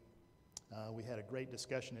you. We had a great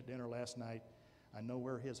discussion at dinner last night. I know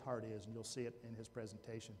where his heart is, and you'll see it in his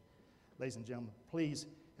presentation. Ladies and gentlemen, please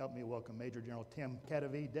help me welcome Major General Tim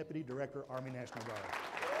Cadeby, Deputy Director, Army National Guard.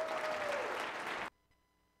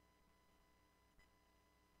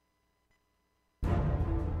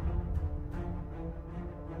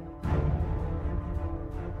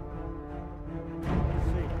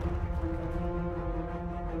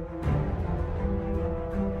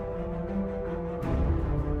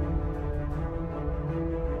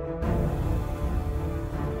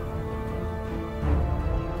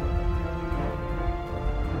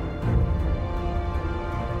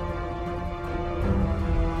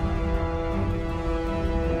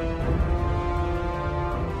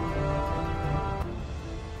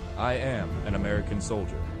 I am an American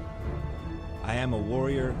soldier. I am a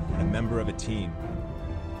warrior and a member of a team.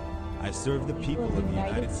 I serve the people of the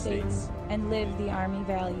United States and live the Army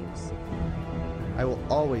values. I will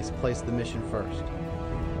always place the mission first.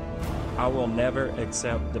 I will never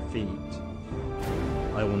accept defeat.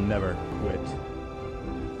 I will never quit.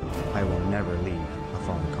 I will never leave a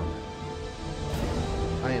fallen combat.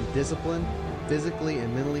 I am disciplined, physically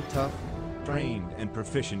and mentally tough, trained and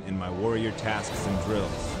proficient in my warrior tasks and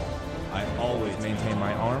drills. I always maintain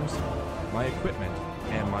my arms, my equipment,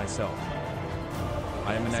 and myself.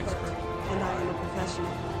 I am an expert. And I am a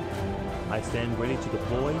professional. I stand ready to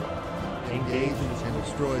deploy, engage and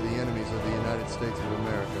destroy the enemies of the United States of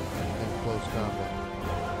America in close combat.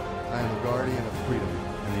 I am a guardian of freedom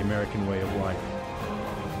and the American way of life.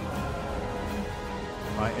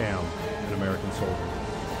 I am an American soldier.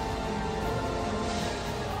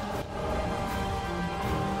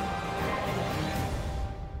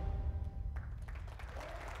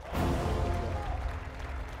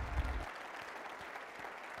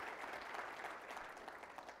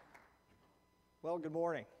 Well, good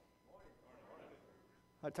morning.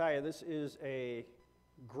 I tell you, this is a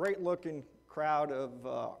great-looking crowd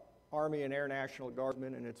of Army and Air National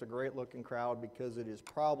Guardsmen, and it's a great-looking crowd because it is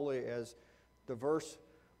probably as diverse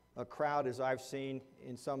a crowd as I've seen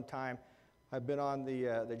in some time. I've been on the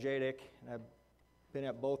JDIC, and I've been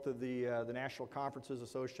at both of the national conferences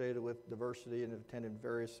associated with diversity and attended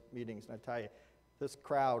various meetings. And I tell you, this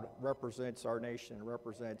crowd represents our nation and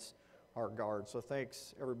represents our Guard. So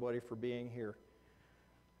thanks, everybody, for being here.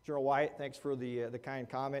 General Wyatt, thanks for the kind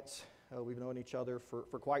comments. We've known each other for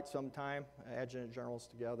quite some time, adjutant generals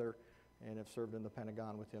together, and have served in the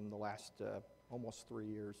Pentagon with him the last almost 3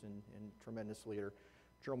 years, and tremendous leader.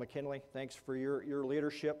 General McKinley, thanks for your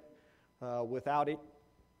leadership. Without it,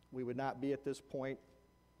 we would not be at this point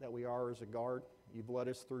that we are as a Guard. You've led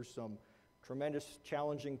us through some tremendous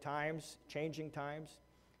challenging times, changing times,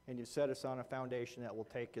 and you've set us on a foundation that will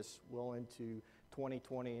take us well into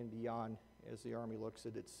 2020 and beyond as the Army looks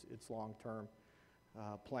at its long-term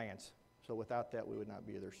plans. So without that, we would not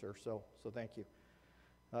be there, sir. So thank you.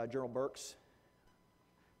 General Burks,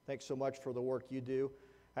 thanks so much for the work you do.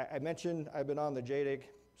 I mentioned I've been on the JDIC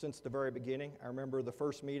since the very beginning. I remember the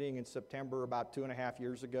first meeting in September about 2.5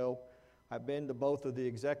 years ago. I've been to both of the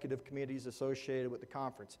executive committees associated with the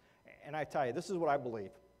conference. And I tell you, this is what I believe.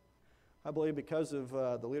 I believe because of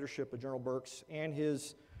the leadership of General Burks and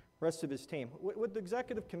his rest of his team. Would the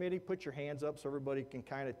executive committee put your hands up so everybody can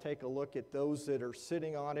kind of take a look at those that are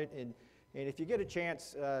sitting on it? And if you get a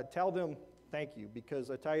chance, tell them thank you,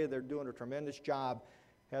 because I tell you they're doing a tremendous job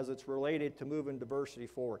as it's related to moving diversity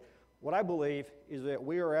forward. What I believe is that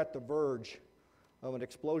we are at the verge of an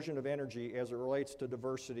explosion of energy as it relates to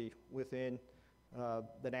diversity within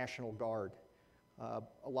the National Guard.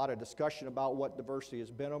 A lot of discussion about what diversity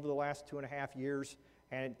has been over the last 2.5 years,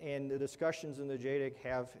 and the discussions in the JDIC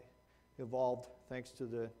have evolved thanks to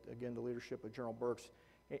the leadership of General Burks.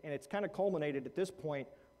 And it's kind of culminated at this point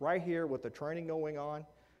right here with the training going on,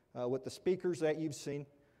 with the speakers that you've seen.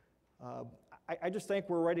 I just think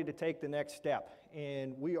we're ready to take the next step.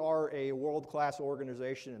 And we are a world-class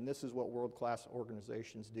organization, and this is what world-class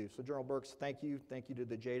organizations do. So General Burks, thank you. Thank you to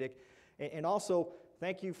the JDIC. And also,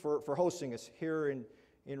 thank you for hosting us here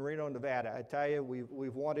in Reno, Nevada. I tell you,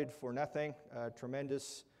 we've wanted for nothing.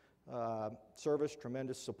 Tremendous service,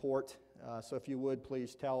 tremendous support. So if you would,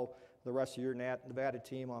 please tell the rest of your Nevada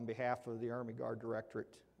team on behalf of the Army Guard Directorate,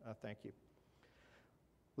 thank you.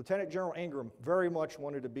 Lieutenant General Ingram very much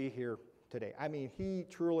wanted to be here today. I mean, he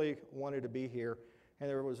truly wanted to be here, and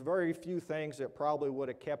there was very few things that probably would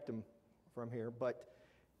have kept him from here, but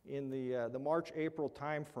in the March-April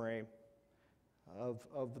time frame of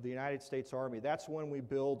the United States Army, that's when we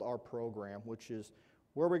build our program, which is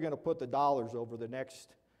where we're going to put the dollars over the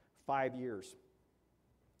next 5 years.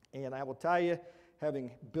 And I will tell you,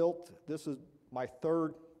 having built, this is my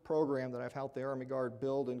third program that I've helped the Army Guard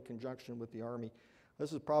build in conjunction with the Army.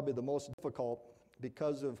 This is probably the most difficult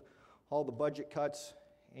because of all the budget cuts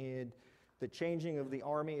and the changing of the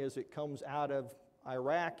Army as it comes out of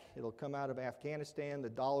Iraq. It'll come out of Afghanistan. The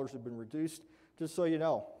dollars have been reduced. Just so you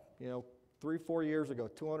know, 3-4 years ago,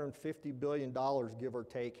 $250 billion, give or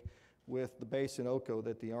take, with the base in Oko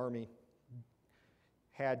that the Army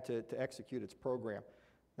had to execute its program.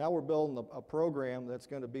 Now we're building a program that's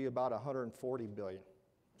going to be about $140 billion.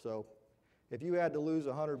 So if you had to lose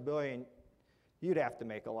 $100 billion, you'd have to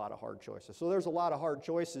make a lot of hard choices. So there's a lot of hard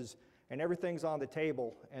choices, and everything's on the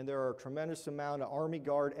table, and there are a tremendous amount of Army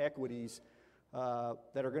Guard equities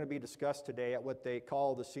that are going to be discussed today at what they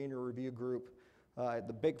call the Senior Review Group,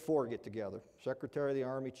 the Big Four get together. Secretary of the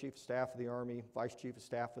Army, Chief of Staff of the Army, Vice Chief of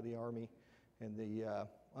Staff of the Army, and the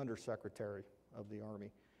Undersecretary of the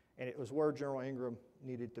Army. And it was where General Ingram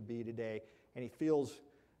needed to be today. And he feels,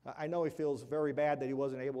 I know he feels very bad that he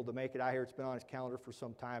wasn't able to make it out here. It's been on his calendar for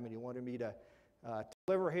some time, and he wanted me to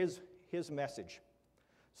deliver his message.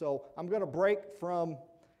 So I'm going to break from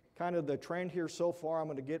kind of the trend here so far. I'm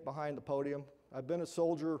going to get behind the podium. I've been a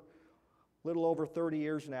soldier a little over 30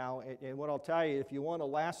 years now, and what I'll tell you, if you want to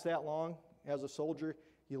last that long as a soldier,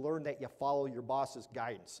 you learn that you follow your boss's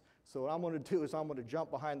guidance. So what I'm going to do is I'm going to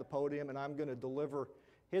jump behind the podium, and I'm going to deliver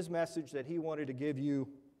his message that he wanted to give you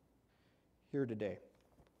here today.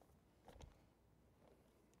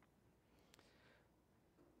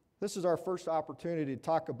 This is our first opportunity to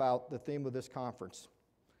talk about the theme of this conference,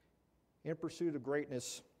 In Pursuit of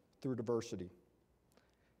Greatness Through Diversity.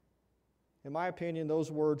 In my opinion, those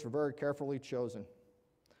words were very carefully chosen.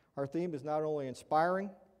 Our theme is not only inspiring,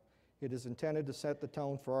 it is intended to set the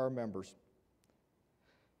tone for our members.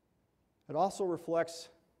 It also reflects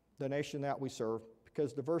the nation that we serve,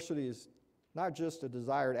 because diversity is not just a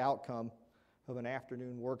desired outcome of an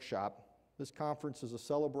afternoon workshop. This conference is a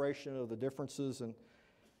celebration of the differences in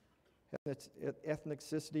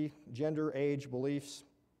ethnicity, gender, age, beliefs,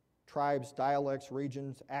 tribes, dialects,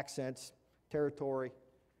 regions, accents, territory,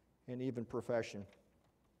 and even profession.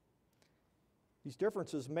 These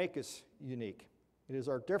differences make us unique. It is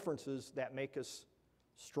our differences that make us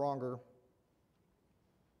stronger.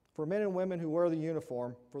 For men and women who wear the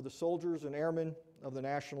uniform, for the soldiers and airmen of the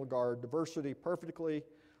National Guard, diversity perfectly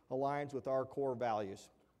aligns with our core values.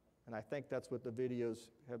 And I think that's what the videos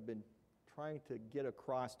have been trying to get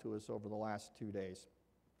across to us over the last 2 days.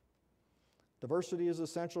 Diversity is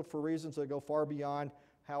essential for reasons that go far beyond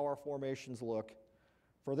how our formations look.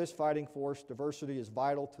 For this fighting force, diversity is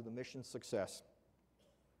vital to the mission's success.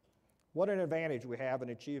 What an advantage we have in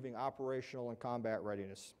achieving operational and combat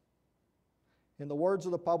readiness. In the words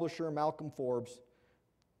of the publisher Malcolm Forbes,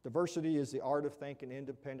 diversity is the art of thinking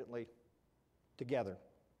independently together.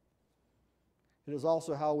 It is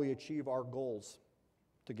also how we achieve our goals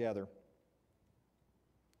together.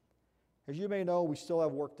 As you may know, we still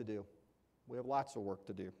have work to do. We have lots of work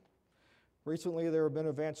to do. Recently, there have been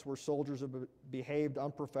events where soldiers have behaved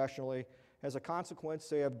unprofessionally. As a consequence,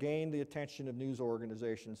 they have gained the attention of news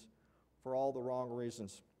organizations for all the wrong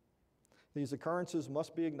reasons. These occurrences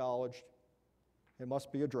must be acknowledged, they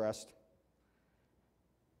must be addressed,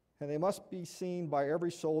 and they must be seen by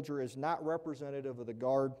every soldier as not representative of the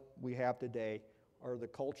Guard we have today or the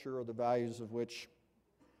culture or the values of which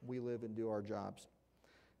we live and do our jobs.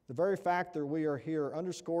 The very fact that we are here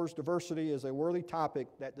underscores diversity as a worthy topic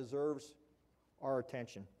that deserves our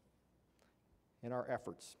attention and our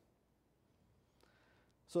efforts.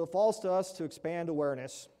 So it falls to us to expand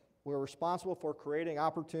awareness. We're responsible for creating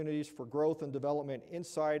opportunities for growth and development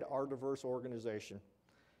inside our diverse organization.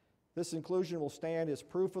 This inclusion will stand as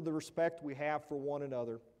proof of the respect we have for one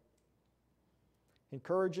another.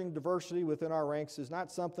 Encouraging diversity within our ranks is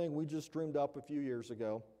not something we just dreamed up a few years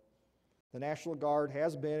ago. The National Guard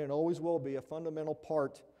has been and always will be a fundamental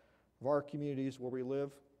part of our communities where we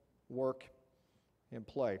live, work, and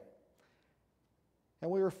play. And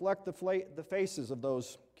we reflect the faces of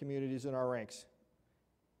those communities in our ranks.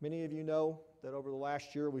 Many of you know that over the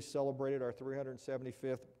last year we celebrated our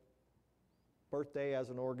 375th birthday as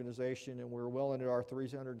an organization, and we're well into our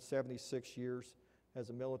 376 years as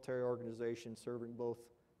a military organization serving both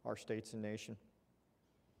our states and nation.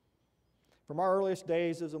 From our earliest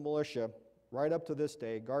days as a militia, right up to this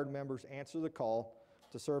day, Guard members answer the call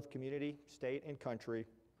to serve community, state, and country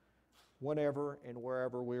whenever and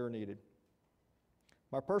wherever we are needed.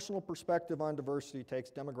 My personal perspective on diversity takes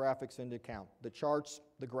demographics into account. The charts,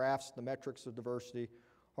 the graphs, the metrics of diversity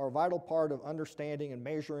are a vital part of understanding and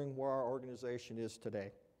measuring where our organization is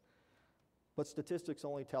today. But statistics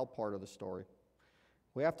only tell part of the story.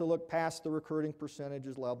 We have to look past the recruiting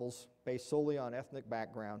percentages levels based solely on ethnic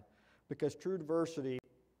background, because true diversity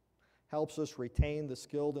helps us retain the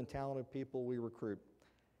skilled and talented people we recruit.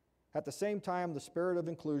 At the same time, the spirit of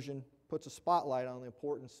inclusion puts a spotlight on the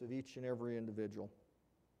importance of each and every individual.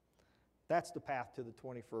 That's the path to the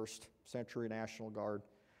 21st century National Guard,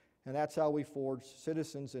 and that's how we forge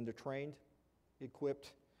citizens into trained,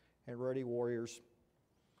 equipped, and ready warriors.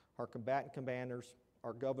 Our combatant commanders,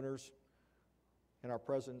 our governors, and our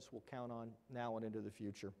presidents will count on now and into the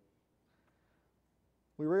future.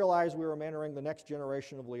 We realized we were mentoring the next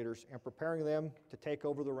generation of leaders and preparing them to take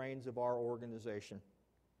over the reins of our organization.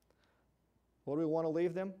 What do we want to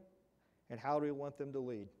leave them, and how do we want them to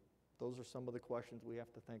lead? Those are some of the questions we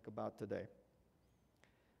have to think about today.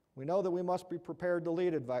 We know that we must be prepared to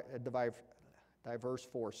lead a diverse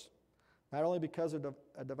force, not only because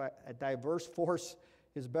a diverse force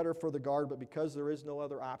is better for the Guard, but because there is no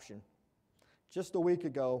other option. Just a week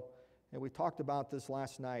ago, and we talked about this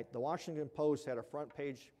last night, the Washington Post had a front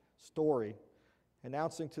page story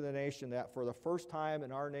announcing to the nation that for the first time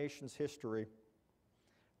in our nation's history,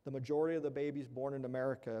 the majority of the babies born in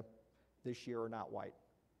America this year are not white.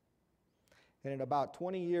 And in about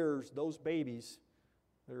 20 years, those babies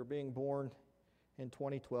that are being born in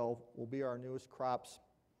 2012 will be our newest crops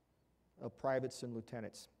of privates and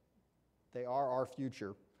lieutenants. They are our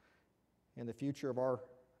future, and the future of our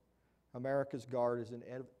America's Guard is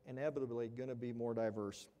inevitably going to be more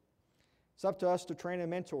diverse. It's up to us to train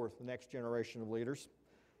and mentor the next generation of leaders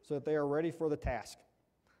so that they are ready for the task.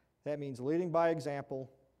 That means leading by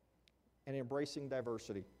example and embracing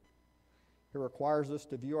diversity. It requires us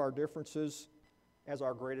to view our differences as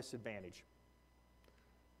our greatest advantage.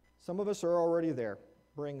 Some of us are already there,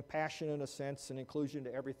 bring passion and a sense and inclusion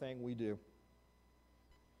to everything we do.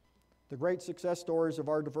 The great success stories of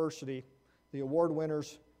our diversity, the award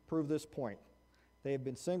winners, prove this point. They have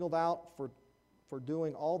been singled out for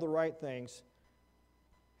doing all the right things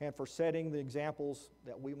and for setting the examples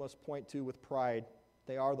that we must point to with pride.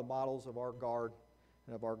 They are the models of our Guard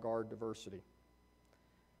and of our Guard diversity.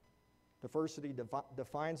 Diversity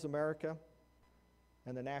defines America,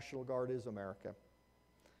 and the National Guard is America.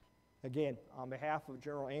 Again, on behalf of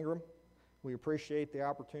General Ingram, we appreciate the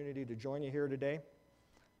opportunity to join you here today.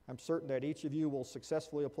 I'm certain that each of you will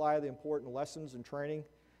successfully apply the important lessons and training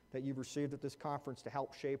that you've received at this conference to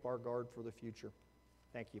help shape our Guard for the future.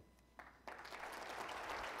 Thank you.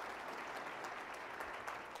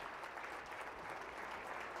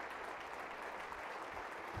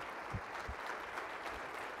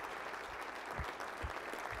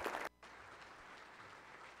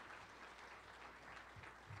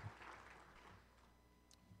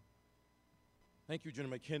 Thank you,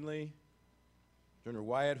 General McKinley. General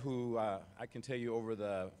Wyatt, who I can tell you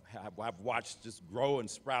I've watched just grow and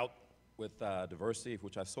sprout with diversity,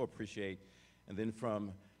 which I so appreciate. And then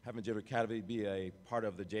from having General Cademy be a part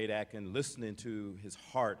of the JDAC and listening to his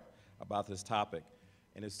heart about this topic.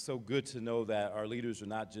 And it's so good to know that our leaders are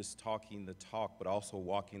not just talking the talk, but also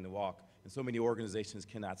walking the walk. And so many organizations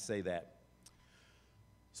cannot say that.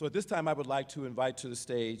 So at this time, I would like to invite to the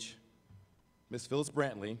stage Ms. Phyllis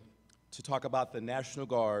Brantley to talk about the National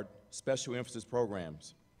Guard Special Emphasis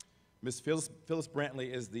Programs. Ms. Phyllis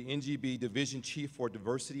Brantley is the NGB Division Chief for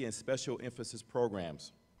Diversity and Special Emphasis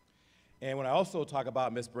Programs. And when I also talk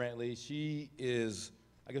about Ms. Brantley, she is,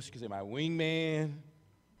 I guess you could say, my wingman,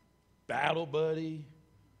 battle buddy,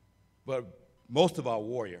 but most of all,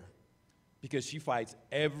 warrior, because she fights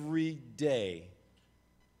every day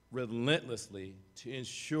relentlessly to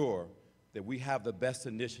ensure that we have the best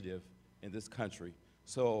initiative in this country.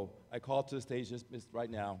 So I call to the stage just right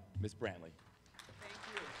now, Ms. Brantley. Thank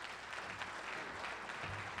you.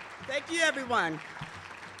 Thank you, everyone.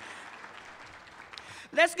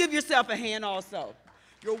 Let's give yourself a hand also.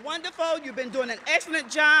 You're wonderful. You've been doing an excellent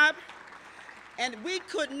job. And we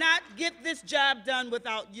could not get this job done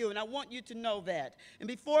without you, and I want you to know that. And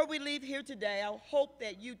before we leave here today, I hope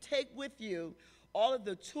that you take with you all of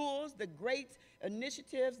the tools, the great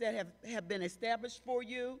initiatives that have been established for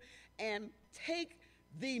you, and take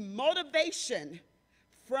the motivation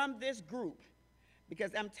from this group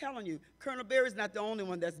because I'm telling you, Colonel Berry's not the only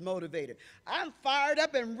one that's motivated. I'm fired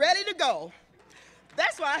up and ready to go.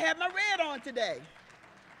 That's why I have my red on today.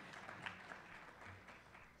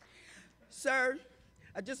 Sir,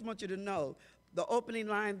 I just want you to know, the opening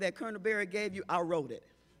line that Colonel Berry gave you, I wrote it.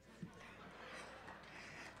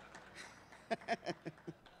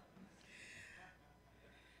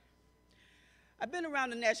 I've been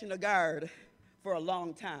around the National Guard for a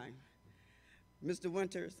long time. Mr.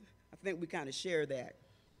 Winters, I think we kind of share that.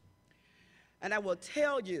 And I will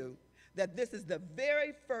tell you that this is the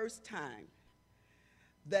very first time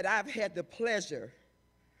that I've had the pleasure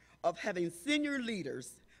of having senior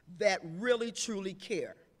leaders that really, truly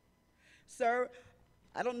care. Sir,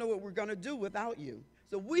 I don't know what we're going to do without you.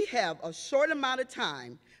 So we have a short amount of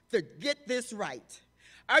time to get this right.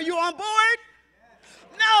 Are you on board? Yes.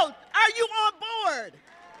 No, are you on board?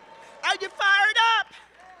 Are you fired up?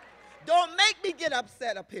 Don't make me get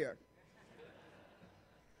upset up here.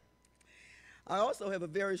 I also have a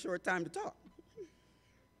very short time to talk,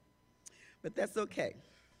 but that's okay.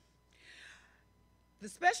 The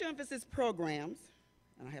special emphasis programs,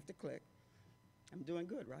 and I have to click. I'm doing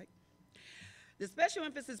good, right? The special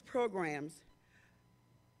emphasis programs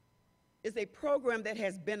is a program that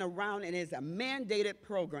has been around and is a mandated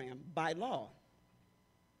program by law.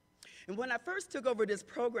 And when I first took over this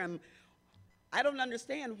program, I don't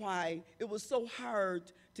understand why it was so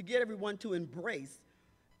hard to get everyone to embrace.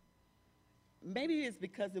 Maybe it's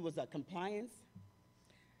because it was a compliance,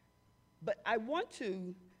 but I want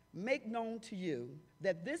to make known to you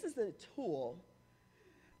that this is a tool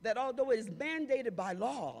that, although it is mandated by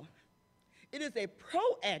law, it is a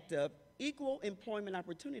proactive equal employment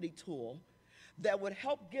opportunity tool that would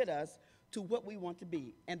help get us to what we want to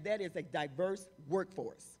be, and that is a diverse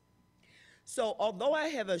workforce. So although I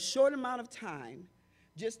have a short amount of time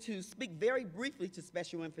just to speak very briefly to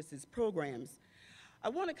special emphasis programs, I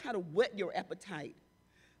want to kind of whet your appetite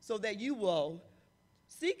so that you will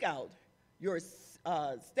seek out your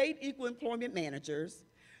state equal employment managers,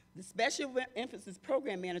 the special emphasis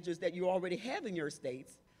program managers that you already have in your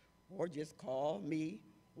states, or just call me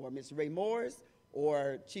or Ms. Ray Morris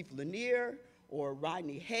or Chief Lanier or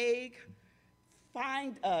Rodney Haig.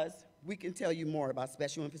 Find us. We can tell you more about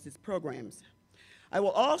special emphasis programs. I will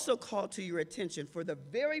also call to your attention, for the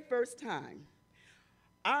very first time,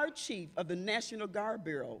 our chief of the National Guard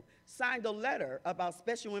Bureau signed a letter about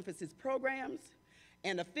special emphasis programs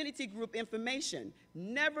and affinity group information.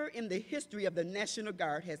 Never in the history of the National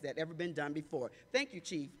Guard has that ever been done before. Thank you,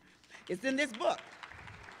 Chief. It's in this book.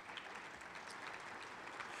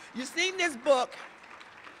 You've seen this book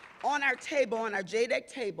on our table, on our JDEC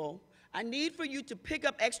table. I need for you to pick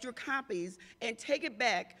up extra copies and take it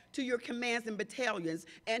back to your commands and battalions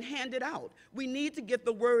and hand it out. We need to get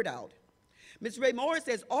the word out. Ms. Ray Morris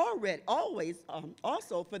has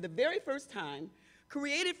also, for the very first time,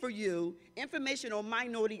 created for you information on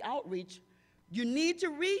minority outreach. You need to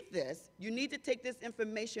read this. You need to take this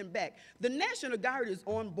information back. The National Guard is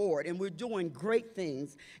on board, and we're doing great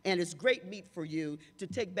things, and it's great meat for you to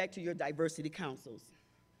take back to your diversity councils.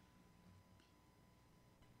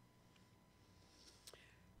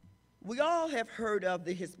 We all have heard of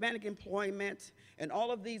the Hispanic employment and all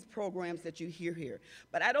of these programs that you hear here.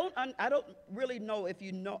 But I don't really know if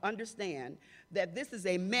you understand that this is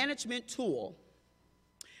a management tool.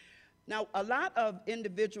 Now, a lot of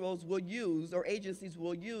individuals will use, or agencies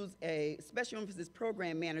will use, a special emphasis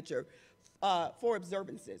program manager for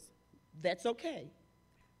observances. That's okay.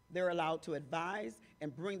 They're allowed to advise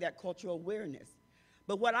and bring that cultural awareness.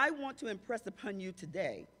 But what I want to impress upon you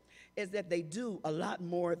today is that they do a lot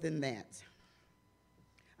more than that.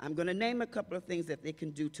 I'm going to name a couple of things that they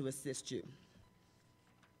can do to assist you.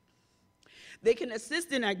 They can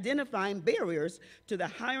assist in identifying barriers to the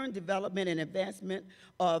hiring, development, and advancement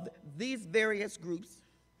of these various groups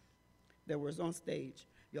that was on stage.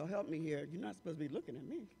 Y'all help me here. You're not supposed to be looking at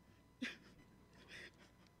me.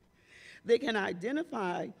 They can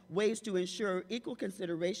identify ways to ensure equal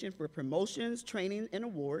consideration for promotions, training, and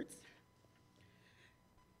awards.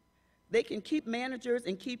 They can keep managers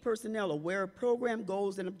and key personnel aware of program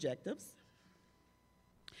goals and objectives.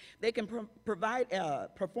 They can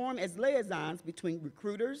perform as liaisons between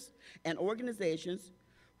recruiters and organizations,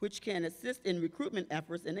 which can assist in recruitment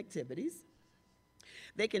efforts and activities.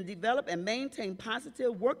 They can develop and maintain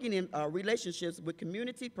positive working relationships with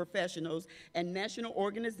community professionals and national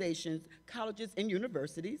organizations, colleges, and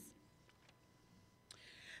universities.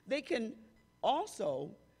 They can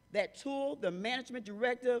also, that tool, the Management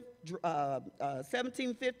Directive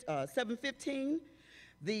 715,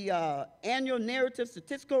 the Annual Narrative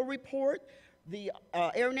Statistical Report, the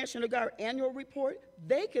Air National Guard annual report,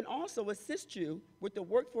 they can also assist you with the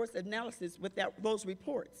workforce analysis with those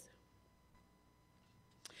reports.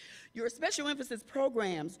 Your special emphasis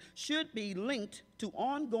programs should be linked to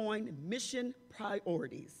ongoing mission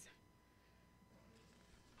priorities.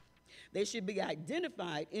 They should be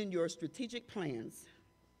identified in your strategic plans.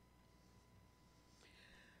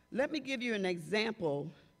 Let me give you an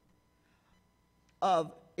example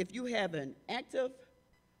of if you have an active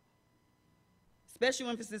special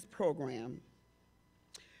emphasis program,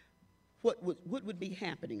 what would be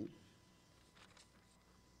happening?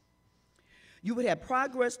 You would have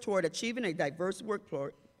progress toward achieving a diverse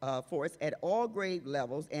workforce at all grade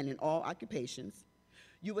levels and in all occupations.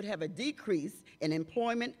 You would have a decrease in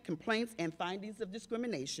employment complaints and findings of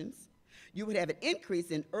discriminations. You would have an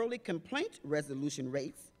increase in early complaint resolution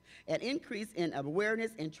rates, an increase in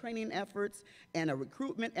awareness and training efforts, and a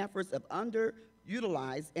recruitment efforts of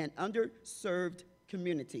underutilized and underserved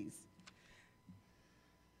communities.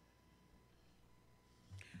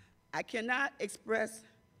 I cannot express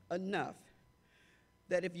enough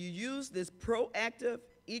that if you use this proactive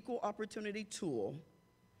equal opportunity tool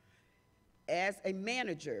as a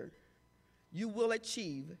manager, you will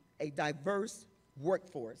achieve a diverse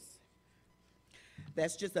workforce.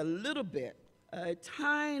 That's just a little bit, a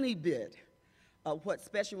tiny bit of what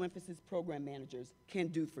special emphasis program managers can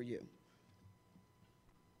do for you.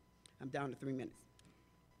 I'm down to 3 minutes.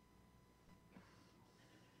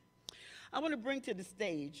 I want to bring to the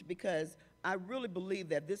stage, because I really believe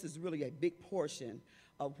that this is really a big portion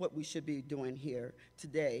of what we should be doing here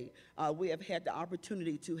today. We have had the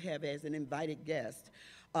opportunity to have as an invited guest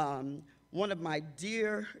one of my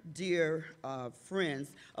dear, dear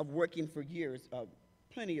friends of working for years,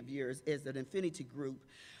 plenty of years, is an Infinity Group,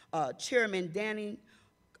 Chairman Danny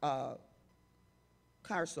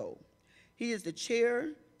Carso. He is the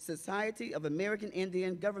Chair, Society of American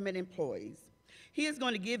Indian Government Employees. He is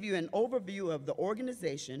going to give you an overview of the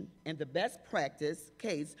organization and the best practice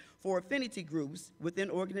case for affinity groups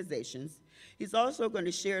within organizations. He's also going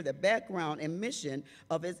to share the background and mission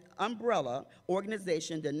of his umbrella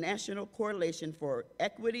organization, the National Coalition for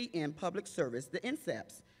Equity in Public Service, the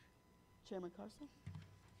NCEPS. Chairman Carson.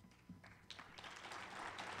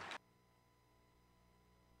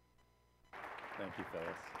 Thank you, Phyllis.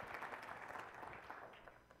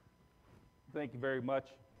 Thank you very much,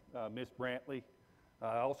 Ms. Brantley.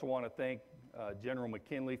 I also want to thank General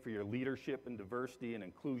McKinley for your leadership in diversity and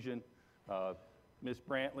inclusion, Ms.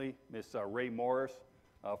 Brantley, Ms. Ray Morris,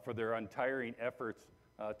 for their untiring efforts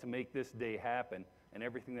to make this day happen, and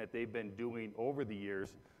everything that they've been doing over the years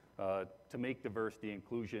to make diversity and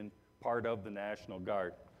inclusion part of the National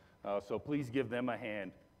Guard. So please give them a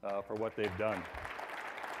hand for what they've done.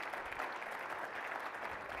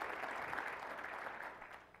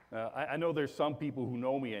 I know there's some people who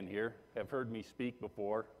know me in here, have heard me speak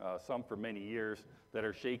before, some for many years, that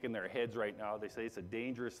are shaking their heads right now. They say it's a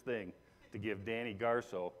dangerous thing to give Danny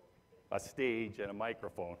Garso a stage and a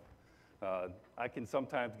microphone. I can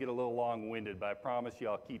sometimes get a little long-winded, but I promise you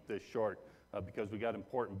I'll keep this short because we got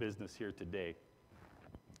important business here today.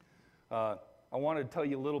 I wanted to tell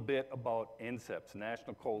you a little bit about NCEPS,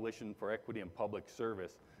 National Coalition for Equity in Public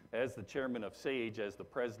Service. As the chairman of SAGE, as the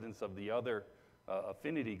presidents of the other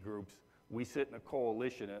affinity groups, we sit in a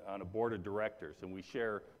coalition on a board of directors, and we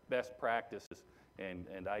share best practices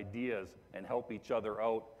and ideas and help each other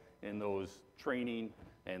out in those training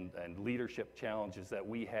and leadership challenges that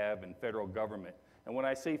we have in federal government. And when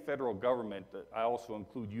I say federal government, I also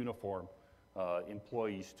include uniform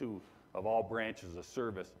employees too, of all branches of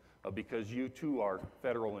service, because you too are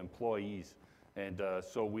federal employees. And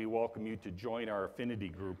so we welcome you to join our affinity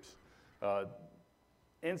groups.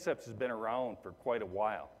 NCEPS has been around for quite a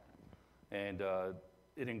while, and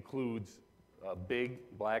it includes BIG,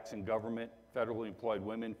 Blacks in Government, Federally Employed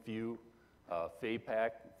Women, FEW,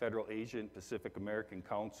 FAPAC, Federal Asian Pacific American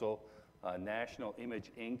Council, National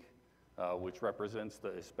Image Inc., which represents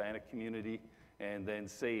the Hispanic community, and then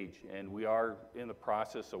SAGE. And we are in the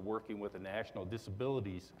process of working with a National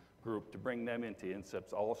Disabilities Group to bring them into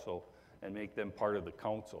NCEPS also and make them part of the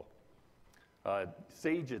council.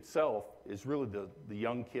 SAGE itself is really the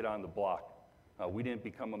young kid on the block. We didn't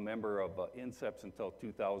become a member of NCEPS until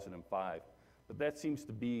 2005, but that seems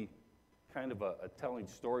to be kind of a telling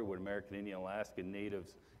story with American Indian Alaskan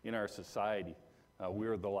Natives in our society. We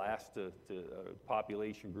were the last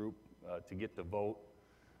population group to get to vote.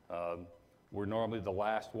 We're normally the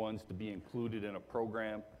last ones to be included in a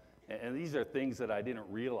program, and these are things that I didn't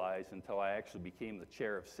realize until I actually became the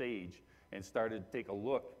chair of SAGE and started to take a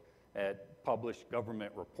look at published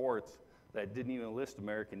government reports that didn't even list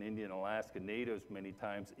American Indian, Alaska Natives many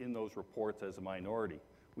times in those reports as a minority.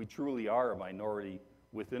 We truly are a minority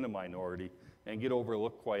within a minority and get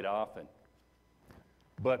overlooked quite often.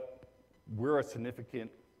 But we're a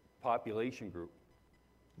significant population group.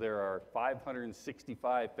 There are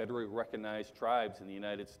 565 federally recognized tribes in the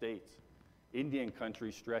United States. Indian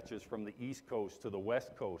country stretches from the East Coast to the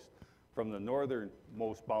West Coast, from the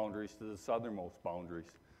northernmost boundaries to the southernmost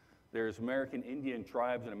boundaries. There's American Indian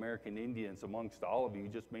tribes and American Indians amongst all of you. You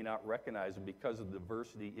just may not recognize them because of the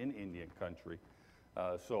diversity in Indian country.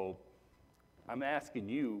 So I'm asking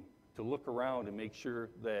you to look around and make sure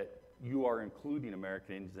that you are including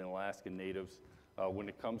American Indians and Alaskan Natives when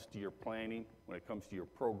it comes to your planning, when it comes to your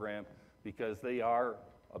program, because they are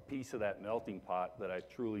a piece of that melting pot that I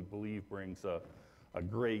truly believe brings a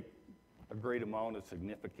great amount of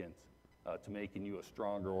significance to making you a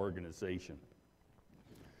stronger organization.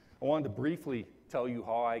 I wanted to briefly tell you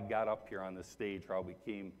how I got up here on this stage, how I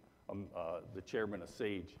became the chairman of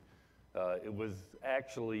SAGE. It was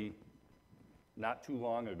actually not too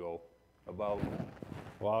long ago, about,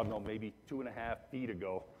 well, I don't know, maybe 2.5 feet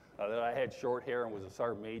ago, that I had short hair and was a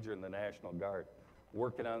sergeant major in the National Guard,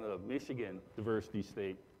 working on the Michigan Diversity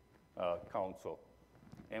State Council.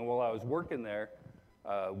 And while I was working there,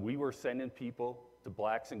 we were sending people to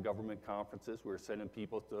Blacks in Government conferences. We were sending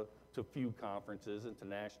people to FEW conferences and to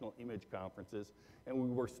national image conferences. And we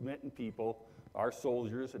were submitting people, our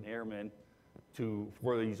soldiers and airmen,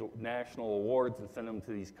 for these national awards and send them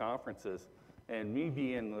to these conferences. And me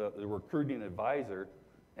being the recruiting advisor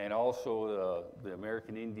and also the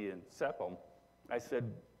American Indian SEPM, I said,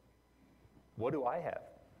 what do I have?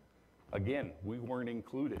 Again, we weren't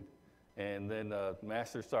included. And then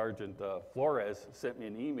Master Sergeant Flores sent me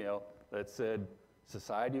an email that said,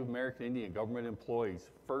 Society of American Indian Government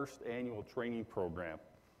Employees, first annual training program,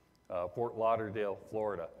 Fort Lauderdale,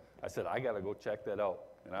 Florida. I said, I gotta go check that out.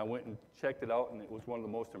 And I went and checked it out, and it was one of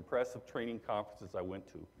the most impressive training conferences I went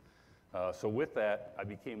to. So with that, I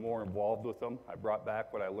became more involved with them. I brought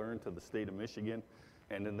back what I learned to the state of Michigan.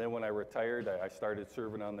 And then when I retired, I started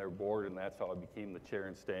serving on their board, and that's how I became the chair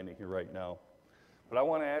and standing here right now. But I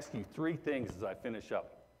want to ask you 3 things as I finish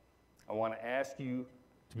up. I want to ask you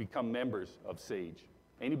to become members of SAGE.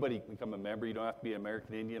 Anybody can become a member. You don't have to be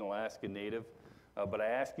American Indian, Alaska Native. But I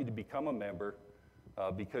ask you to become a member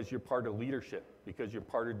because you're part of leadership, because you're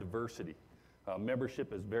part of diversity.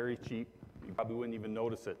 Membership is very cheap. You probably wouldn't even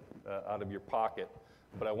notice it out of your pocket.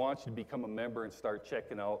 But I want you to become a member and start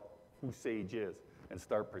checking out who SAGE is and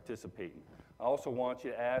start participating. I also want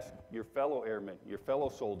you to ask your fellow airmen, your fellow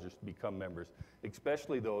soldiers to become members,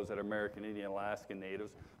 especially those that are American Indian, Alaskan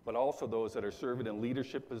Natives, but also those that are serving in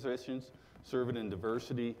leadership positions, serving in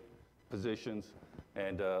diversity positions,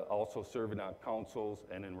 and also serving on councils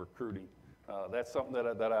and in recruiting. That's something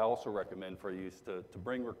that I also recommend for you, is to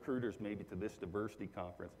bring recruiters maybe to this diversity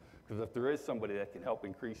conference. Because if there is somebody that can help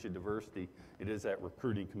increase your diversity, it is that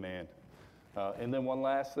recruiting command. And then one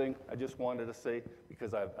last thing I just wanted to say,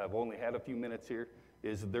 because I've only had a few minutes here,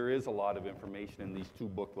 is there is a lot of information in these 2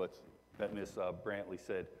 booklets that Ms. Brantley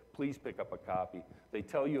said. Please pick up a copy. They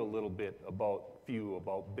tell you a little bit about FEW,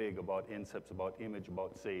 about BIG, about NCEPS, about IMAGE,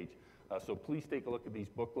 about SAGE. So please take a look at these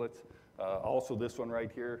booklets. Also, this one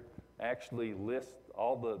right here actually lists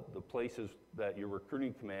all the places that your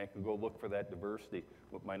recruiting command can go look for that diversity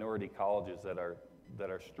with minority colleges that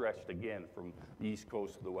are stretched, again, from the East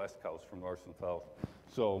Coast to the West Coast, from north and south.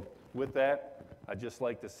 So with that, I'd just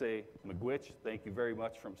like to say, Miigwech, thank you very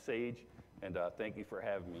much from SAGE, and thank you for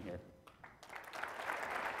having me here.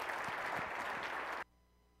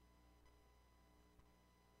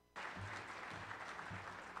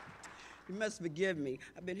 You must forgive me.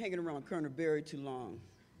 I've been hanging around Colonel Berry too long.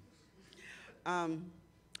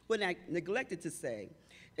 What I neglected to say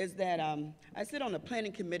is that I sit on the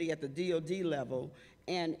planning committee at the DOD level,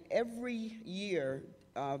 and every year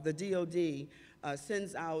the DOD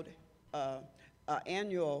sends out an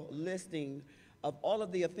annual listing of all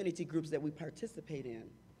of the affinity groups that we participate in.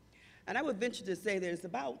 And I would venture to say there's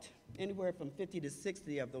about anywhere from 50 to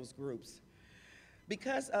 60 of those groups.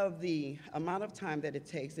 Because of the amount of time that it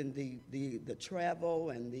takes and the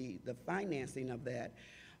travel and the financing of that,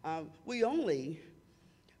 we only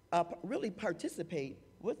really participate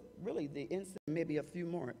with really the NCEPS, maybe a few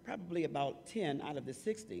more, probably about 10 out of the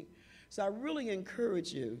 60. So I really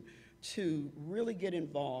encourage you to really get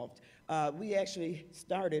involved. We actually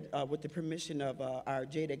started, with the permission of our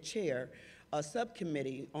JDAC chair, a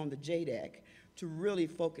subcommittee on the JDAC to really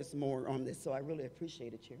focus more on this. So I really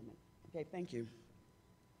appreciate it, Chairman. Okay, thank you.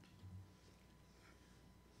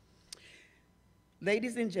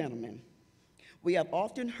 Ladies and gentlemen, we have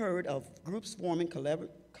often heard of groups forming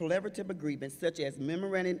collaborative agreements such as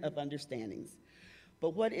memorandum of understandings.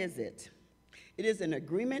 But what is it? It is an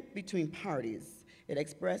agreement between parties. It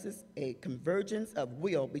expresses a convergence of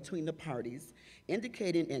will between the parties,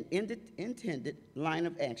 indicating an intended line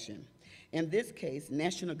of action. In this case,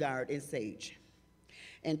 National Guard and SAGE.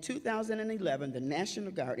 In 2011, the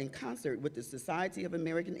National Guard, in concert with the Society of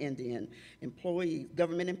American Indian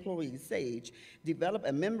Government Employees, SAGE, developed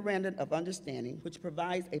a memorandum of understanding which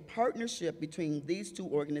provides a partnership between these two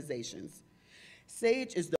organizations.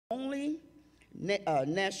 SAGE is the only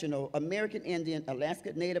national American Indian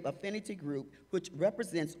Alaska Native affinity group which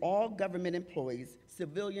represents all government employees,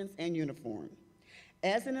 civilians, and uniform.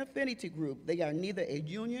 As an affinity group, they are neither a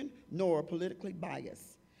union nor politically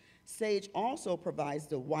biased. SAGE also provides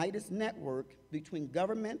the widest network between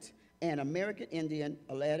government and American Indian,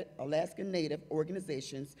 Alaska Native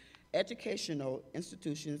organizations, educational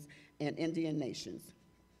institutions, and Indian nations.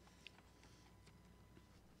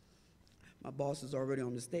 My boss is already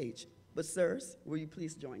on the stage. But sirs, will you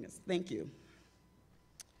please join us? Thank you.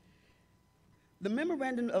 The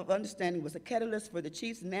Memorandum of Understanding was a catalyst for the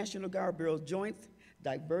Chiefs National Guard Bureau's Joint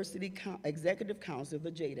Diversity Executive Council,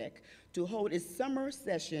 the JDEC, to hold its summer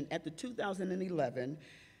session at the 2011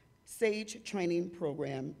 SAGE training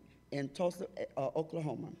program in Tulsa,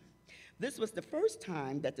 Oklahoma. This was the first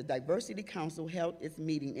time that the Diversity Council held its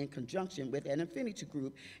meeting in conjunction with an affinity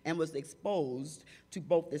group and was exposed to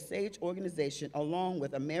both the SAGE organization along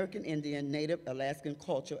with American Indian, Native Alaskan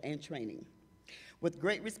culture and training. With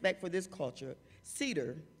great respect for this culture,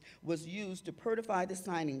 cedar was used to purify the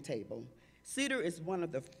signing table. Cedar is one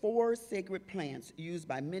of the 4 sacred plants used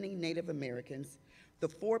by many Native Americans. The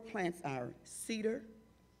 4 plants are cedar,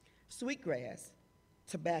 sweetgrass,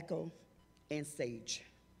 tobacco, and sage.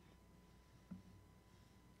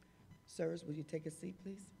 Sirs, will you take a seat,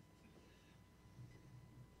 please?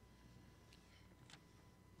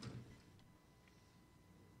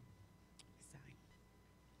 Sign.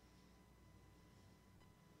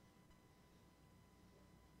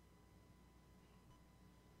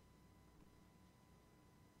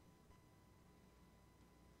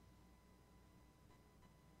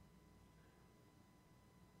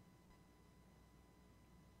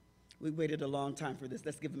 We waited a long time for this.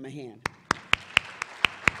 Let's give him a hand.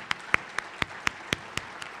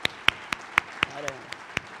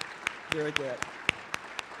 Very good.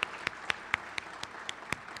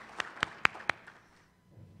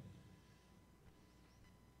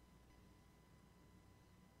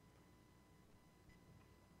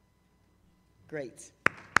 Great.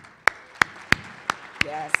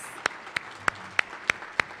 Yes.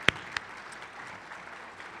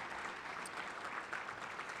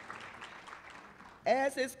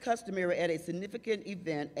 As is customary at a significant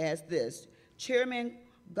event as this, Chairman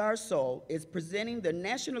Garceau is presenting the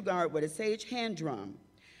National Guard with a SAGE hand drum.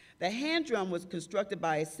 The hand drum was constructed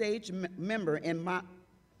by a SAGE member in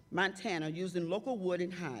Montana using local wood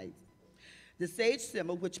and hide. The SAGE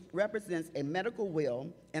symbol, which represents a medical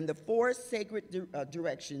wheel, and the 4 sacred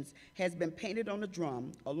directions has been painted on the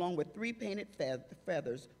drum, along with 3 painted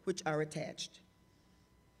feathers, which are attached.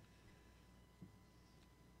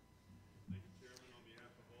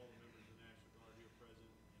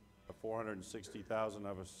 460,000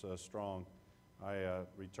 of us strong, I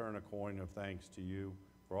return a coin of thanks to you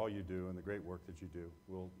for all you do and the great work that you do.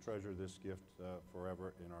 We'll treasure this gift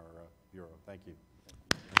forever in our Bureau. Thank you.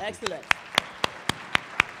 Excellent.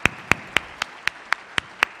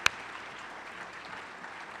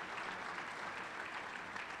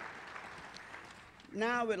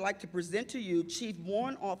 Now I would like to present to you Chief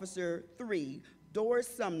Warrant Officer 3, Doris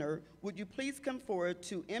Sumner. Would you please come forward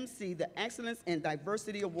to MC the Excellence in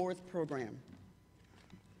Diversity Awards program?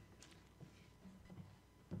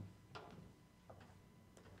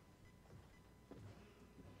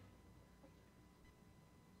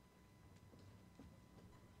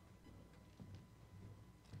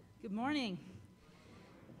 Good morning.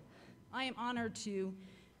 I am honored to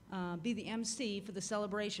be the MC for the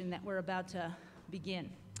celebration that we're about to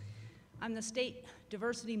begin. I'm the State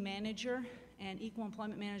Diversity Manager and Equal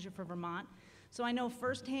Employment Manager for Vermont, so I know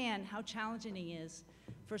firsthand how challenging it is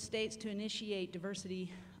for states to initiate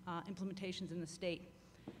diversity implementations in the state.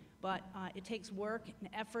 But it takes work and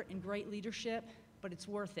effort and great leadership, but it's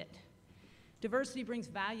worth it. Diversity brings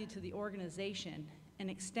value to the organization and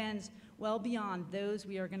extends well beyond those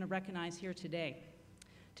we are going to recognize here today.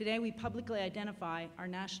 Today, we publicly identify our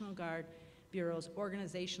National Guard Bureau's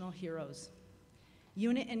organizational heroes,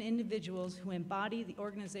 unit and individuals who embody the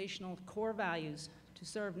organizational core values to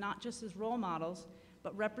serve not just as role models,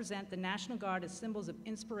 but represent the National Guard as symbols of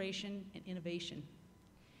inspiration and innovation.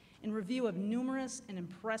 In review of numerous and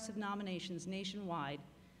impressive nominations nationwide,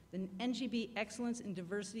 The NGB Excellence in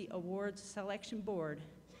Diversity Awards Selection Board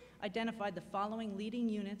identified the following leading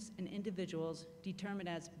units and individuals determined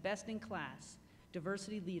as best in class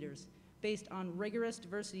diversity leaders based on rigorous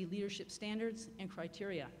diversity leadership standards and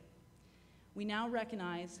criteria. We now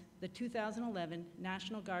recognize the 2011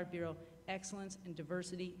 National Guard Bureau Excellence in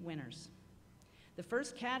Diversity winners. The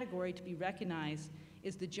first category to be recognized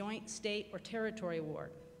is the Joint State or Territory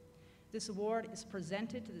Award. This award is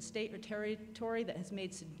presented to the state or territory that has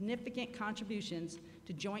made significant contributions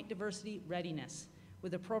to joint diversity readiness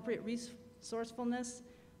with appropriate resourcefulness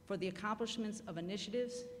for the accomplishments of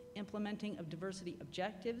initiatives, implementing of diversity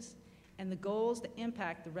objectives, and the goals that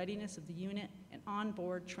impact the readiness of the unit and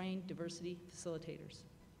onboard trained diversity facilitators.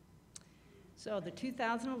 So the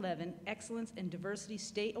 2011 Excellence in Diversity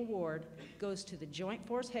State Award goes to the Joint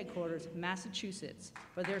Force Headquarters, Massachusetts,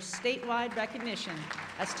 for their statewide recognition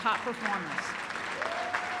as top performers.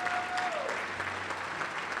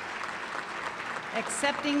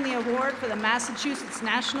 Accepting the award for the Massachusetts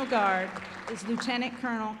National Guard is Lieutenant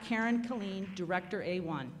Colonel Karen Colleen, Director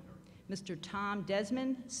A1. Mr. Tom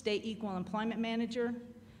Desmond, State Equal Employment Manager.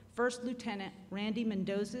 First Lieutenant Randy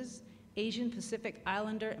Mendoza's Asian Pacific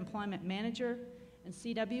Islander Employment Manager, and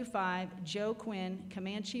CW5 Joe Quinn,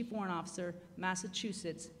 Command Chief Warrant Officer,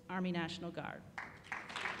 Massachusetts Army National Guard.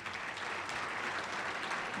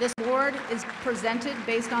 This award is presented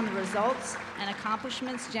based on the results and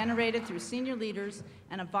accomplishments generated through senior leaders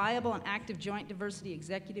and a viable and active Joint Diversity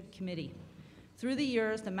Executive Committee. Through the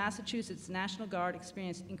years, the Massachusetts National Guard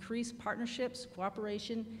experienced increased partnerships,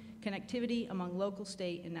 cooperation, connectivity among local,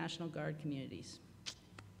 state, and National Guard communities.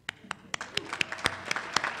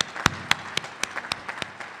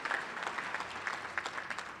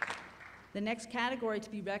 The next category to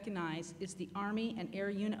be recognized is the Army and Air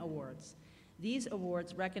Unit Awards. These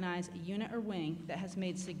awards recognize a unit or wing that has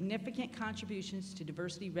made significant contributions to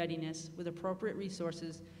diversity readiness with appropriate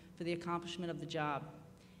resources for the accomplishment of the job,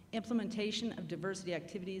 implementation of diversity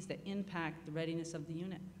activities that impact the readiness of the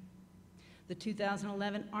unit. The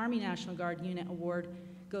 2011 Army National Guard Unit Award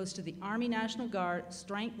goes to the Army National Guard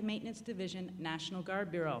Strength Maintenance Division, National Guard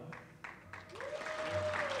Bureau.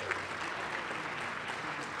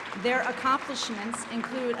 Their accomplishments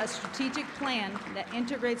include a strategic plan that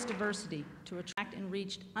integrates diversity to attract and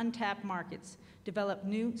reach untapped markets, develop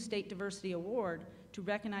new state diversity award to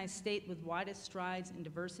recognize state with widest strides in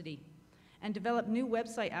diversity, and develop new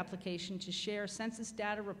website application to share census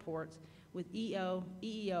data reports with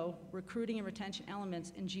EEO, recruiting and retention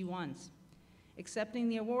elements in G1s. Accepting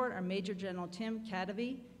the award are Major General Tim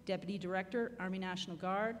Cadavy, Deputy Director, Army National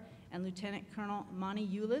Guard, and Lieutenant Colonel Monty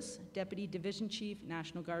Eulis, Deputy Division Chief,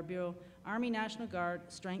 National Guard Bureau, Army National Guard,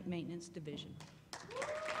 Strength Maintenance Division.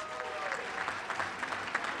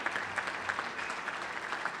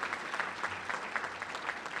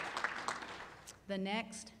 The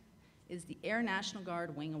next is the Air National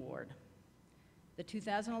Guard Wing Award. The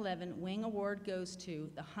 2011 Wing Award goes to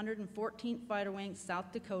the 114th Fighter Wing,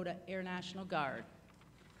 South Dakota Air National Guard.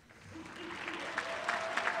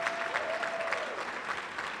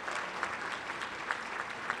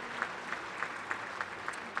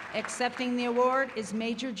 Accepting the award is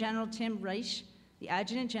Major General Tim Reich, the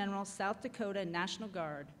Adjutant General, South Dakota National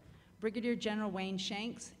Guard. Brigadier General Wayne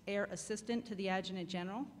Shanks, Air Assistant to the Adjutant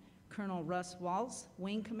General. Colonel Russ Waltz,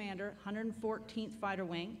 Wing Commander, 114th Fighter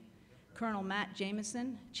Wing. Colonel Matt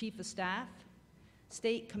Jameson, Chief of Staff.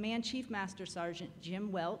 State Command Chief Master Sergeant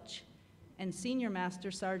Jim Welch, and Senior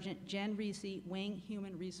Master Sergeant Jen Reese, Wing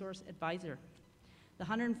Human Resource Advisor. The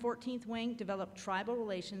 114th Wing developed tribal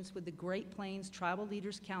relations with the Great Plains Tribal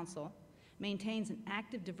Leaders Council, maintains an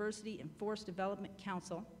active diversity and force development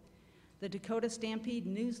council, the Dakota Stampede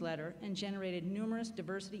newsletter, and generated numerous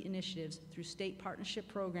diversity initiatives through state partnership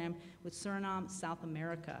program with Suriname, South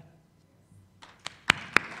America.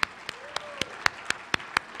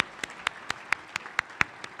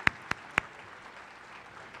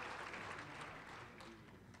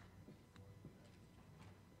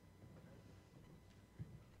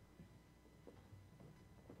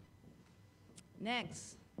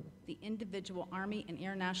 Next, the individual Army and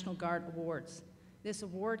Air National Guard Awards. This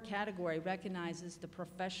award category recognizes the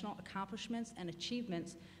professional accomplishments and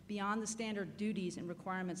achievements beyond the standard duties and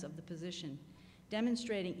requirements of the position,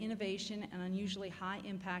 demonstrating innovation and unusually high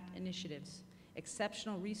impact initiatives,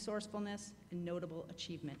 exceptional resourcefulness, and notable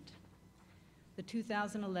achievement. The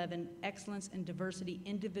 2011 Excellence in Diversity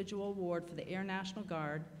Individual Award for the Air National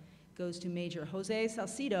Guard goes to Major Jose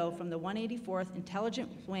Salcido from the 184th Intelligent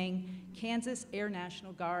Wing, Kansas Air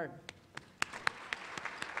National Guard.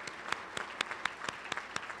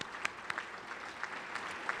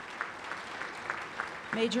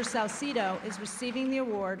 Major Salcido is receiving the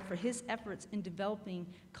award for his efforts in developing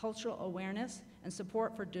cultural awareness and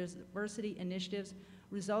support for diversity initiatives,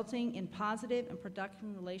 resulting in positive and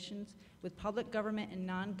productive relations with public government and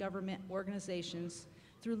non-government organizations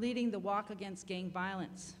through leading the Walk Against Gang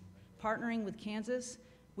Violence, partnering with Kansas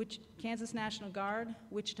National Guard,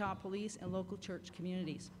 Wichita Police, and local church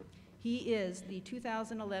communities. He is the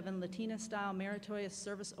 2011 Latina-Style Meritorious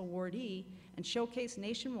Service Awardee and showcased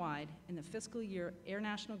nationwide in the fiscal year Air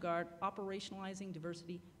National Guard Operationalizing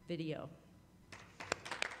Diversity video.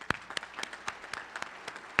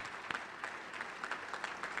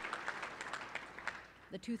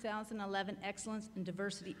 The 2011 Excellence in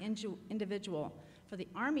Diversity Individual for the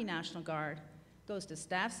Army National Guard goes to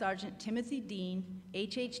Staff Sergeant Timothy Dean,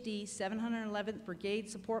 HHD 711th Brigade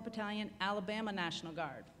Support Battalion, Alabama National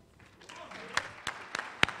Guard.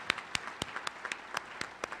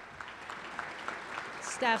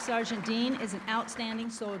 Staff Sergeant Dean is an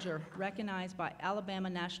outstanding soldier recognized by Alabama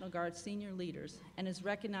National Guard senior leaders and is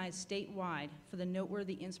recognized statewide for the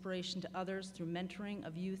noteworthy inspiration to others through mentoring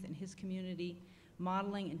of youth in his community,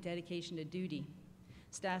 modeling and dedication to duty.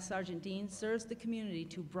 Staff Sergeant Dean serves the community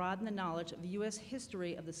to broaden the knowledge of U.S.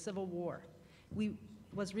 history of the Civil War.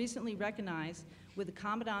 Was recently recognized with the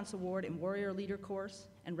Commandant's Award in Warrior Leader Course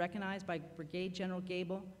and recognized by Brigadier General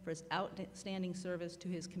Gable for his outstanding service to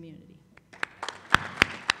his community.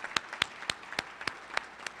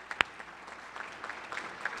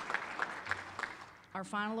 Our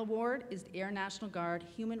final award is the Air National Guard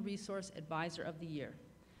Human Resource Advisor of the Year.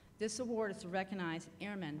 This award is to recognize an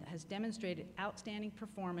airman that has demonstrated outstanding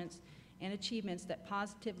performance and achievements that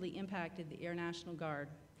positively impacted the Air National Guard,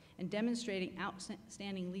 and demonstrating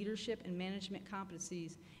outstanding leadership and management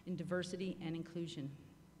competencies in diversity and inclusion.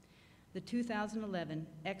 The 2011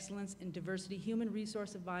 Excellence in Diversity Human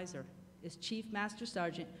Resource Advisor is Chief Master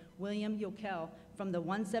Sergeant William Yokel from the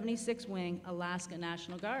 176th Wing, Alaska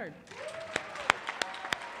National Guard.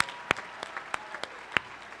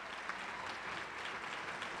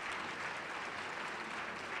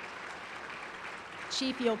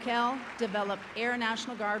 Chief Yokel developed Air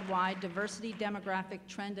National Guard-wide diversity demographic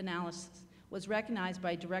trend analysis, was recognized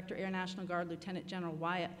by Director Air National Guard Lieutenant General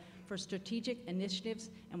Wyatt for strategic initiatives,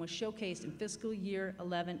 and was showcased in fiscal year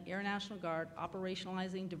 11 Air National Guard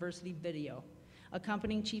Operationalizing Diversity video.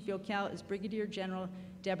 Accompanying Chief Yokel is Brigadier General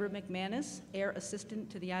Deborah McManus, Air Assistant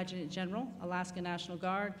to the Adjutant General, Alaska National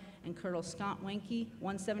Guard, and Colonel Scott Wenke,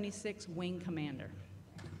 176 Wing Commander.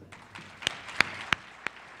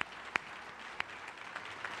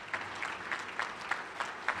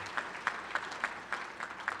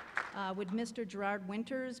 Would Mr. Gerard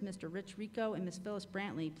Winters, Mr. Rich Rico, and Ms. Phyllis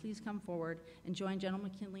Brantley please come forward and join General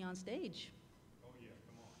McKinley on stage? Oh, yeah,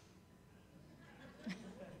 come on.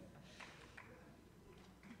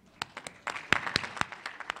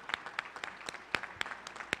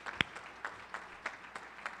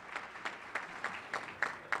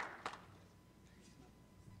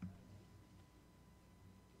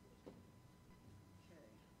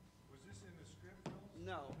 Was this in the script, Phyllis?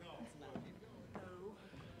 No. No. It's not.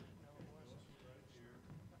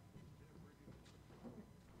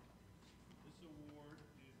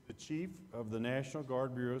 The Chief of the National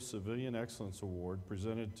Guard Bureau Civilian Excellence Award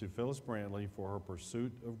presented to Phyllis Brantley for her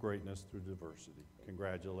pursuit of greatness through diversity.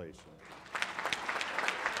 Congratulations.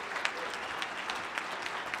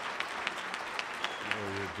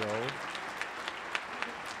 There you go.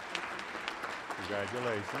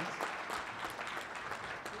 Congratulations.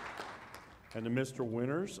 And to Mr.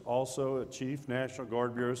 Winters, also a Chief National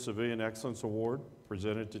Guard Bureau Civilian Excellence Award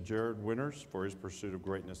presented to Jared Winters for his pursuit of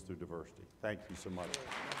greatness through diversity. Thank you so much.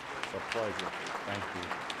 It's a pleasure. Thank you.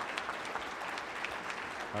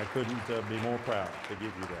 I couldn't be more proud to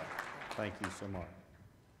give you that. Thank you so much.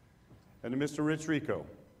 And to Mr. Rich Rico,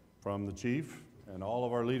 from the Chief and all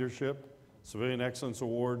of our leadership, Civilian Excellence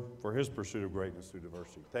Award for his pursuit of greatness through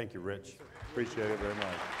diversity. Thank you, Rich. Appreciate it very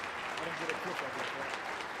much.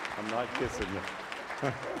 I'm not kissing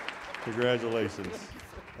you. Congratulations.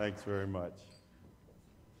 Thanks very much.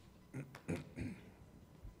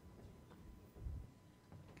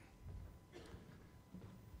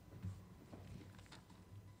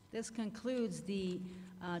 This concludes the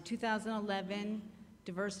 2011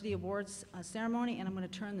 Diversity Awards ceremony, and I'm going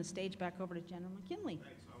to turn the stage back over to General McKinley.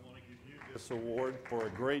 Thanks. I want to give you this award for a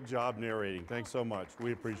great job narrating. Thanks so much.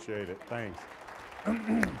 We appreciate it. Thanks.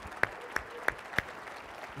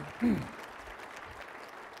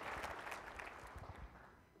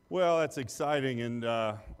 Well, that's exciting, and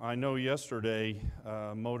I know yesterday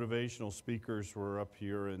motivational speakers were up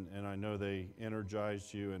here, and I know they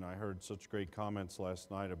energized you, and I heard such great comments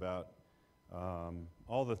last night about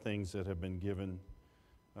all the things that have been given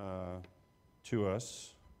to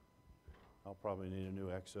us. I'll probably need a new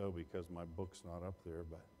XO because my book's not up there,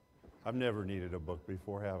 but I've never needed a book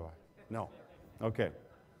before, have I? No. Okay.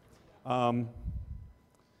 I'm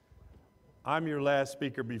your last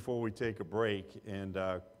speaker before we take a break, and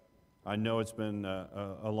I know it's been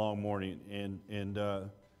a long morning. And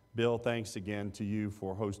Bill, thanks again to you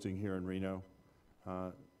for hosting here in Reno.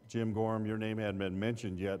 Jim Gorham, your name hadn't been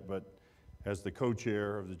mentioned yet, but as the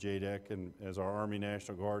co-chair of the JDEC and as our Army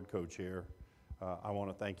National Guard co-chair, I want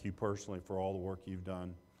to thank you personally for all the work you've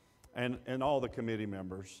done, and all the committee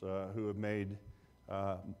members who have made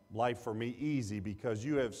life for me easy, because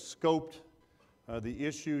you have scoped the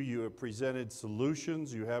issue, you have presented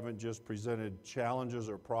solutions, you haven't just presented challenges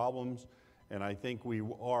or problems, and I think we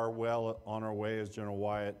are well on our way, as General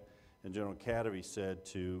Wyatt and General Cademy said,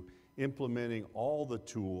 to implementing all the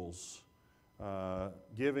tools,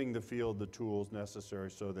 giving the field the tools necessary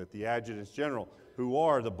so that the adjutants general, who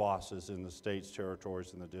are the bosses in the states,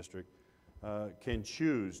 territories, and the district, can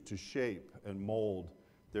choose to shape and mold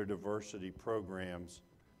their diversity programs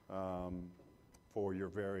for your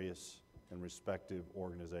various and respective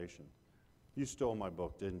organizations. You stole my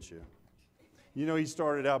book, didn't you? You know, he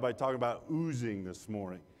started out by talking about oozing this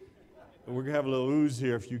morning. And we're going to have a little ooze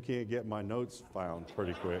here if you can't get my notes found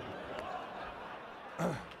pretty quick.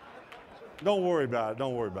 Don't worry about it.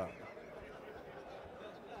 Don't worry about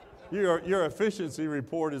it. Your efficiency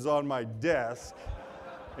report is on my desk.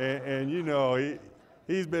 And you know,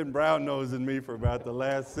 he's been brown-nosing me for about the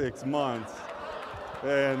last 6 months.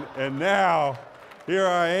 And now, here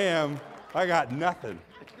I am. I got nothing.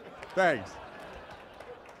 Thanks.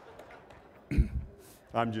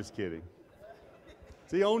 I'm just kidding.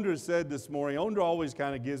 See, Ondra said this morning, Ondra always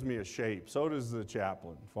kind of gives me a shape. So does the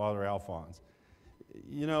chaplain, Father Alphonse.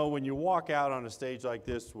 You know, when you walk out on a stage like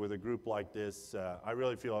this with a group like this, I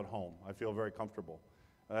really feel at home. I feel very comfortable.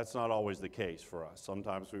 That's not always the case for us.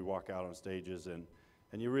 Sometimes we walk out on stages and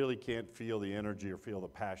you really can't feel the energy or feel the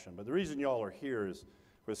passion. But the reason y'all are here is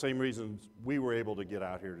for the same reasons we were able to get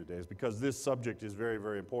out here today, is because this subject is very,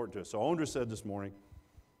 very important to us. So Ondra said this morning,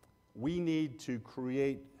 we need to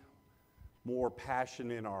create more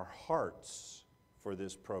passion in our hearts for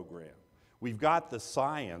this program. We've got the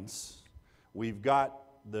science, we've got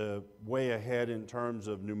the way ahead in terms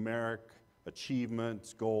of numeric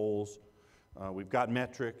achievements, goals, we've got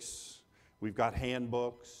metrics, we've got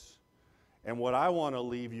handbooks, and what I want to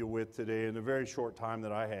leave you with today in the very short time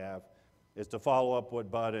that I have is to follow up what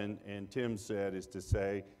Bud and Tim said, is to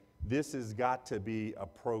say this has got to be a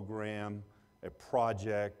program, a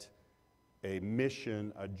project, a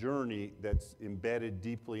mission, a journey that's embedded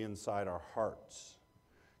deeply inside our hearts.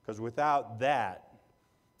 Because without that,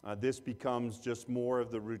 this becomes just more of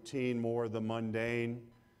the routine, more of the mundane.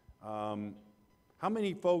 How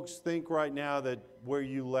many folks think right now that where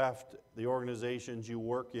you left, the organizations you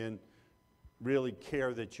work in, really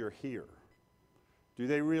care that you're here? Do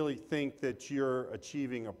they really think that you're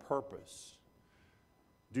achieving a purpose?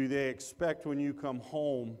 Do they expect when you come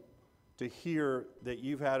home to hear that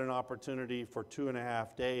you've had an opportunity for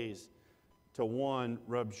 2.5 days to, one,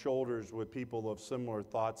 rub shoulders with people of similar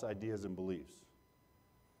thoughts, ideas, and beliefs,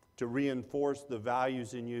 to reinforce the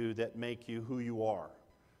values in you that make you who you are,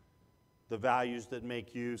 the values that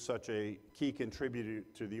make you such a key contributor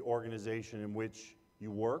to the organization in which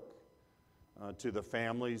you work, to the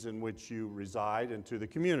families in which you reside, and to the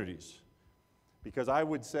communities. Because I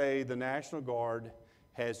would say the National Guard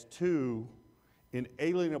has 2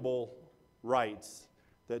 inalienable rights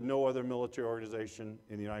that no other military organization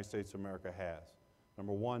in the United States of America has.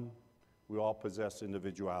 Number 1, we all possess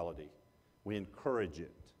individuality. We encourage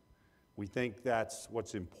it. We think that's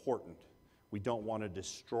what's important. We don't want to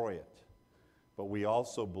destroy it. But we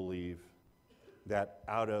also believe that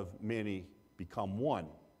out of many become one.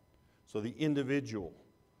 So the individual,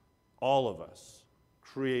 all of us,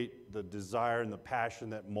 create the desire and the passion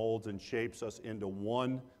that molds and shapes us into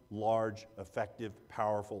one large, effective,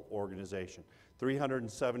 powerful organization.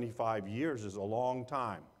 375 years is a long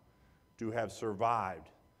time to have survived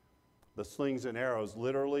the slings and arrows,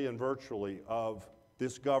 literally and virtually, of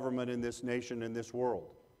this government and this nation and this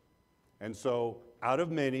world. And so, out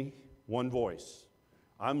of many, one voice.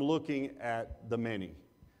 I'm looking at the many,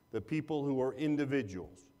 the people who are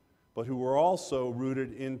individuals, but who are also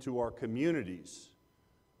rooted into our communities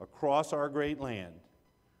across our great land.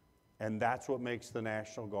 And that's what makes the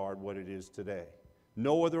National Guard what it is today.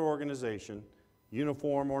 No other organization,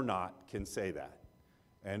 uniform or not, can say that.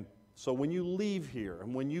 And so when you leave here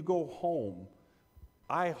and when you go home,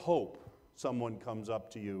 I hope someone comes up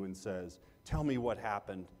to you and says, tell me what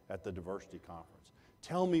happened at the diversity conference.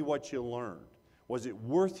 Tell me what you learned. Was it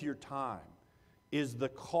worth your time? Is the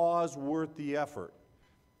cause worth the effort?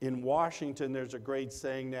 In Washington, there's a great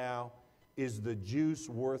saying now, is the juice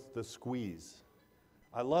worth the squeeze?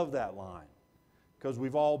 I love that line, because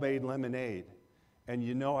we've all made lemonade, and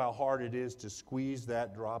you know how hard it is to squeeze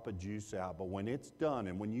that drop of juice out. But when it's done,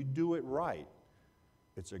 and when you do it right,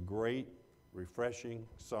 it's a great, refreshing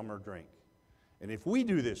summer drink. And if we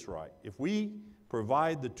do this right, if we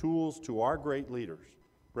provide the tools to our great leaders,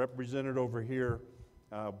 represented over here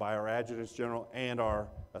by our adjutants general and our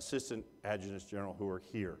assistant adjutants general who are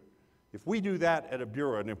here, if we do that at a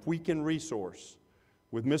bureau, and if we can resource,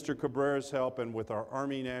 with Mr. Cabrera's help and with our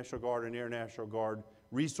Army National Guard and Air National Guard,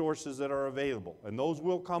 resources that are available, and those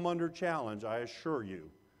will come under challenge, I assure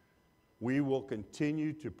you, we will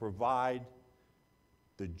continue to provide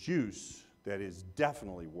the juice that is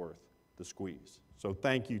definitely worth the squeeze. So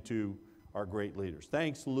thank you to our great leaders.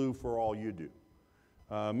 Thanks, Lou, for all you do.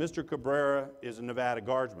 Mr. Cabrera is a Nevada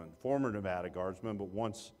Guardsman, former Nevada Guardsman, but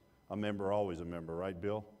once a member, always a member, right,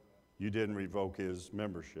 Bill? You didn't revoke his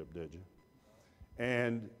membership, did you?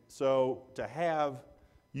 And so to have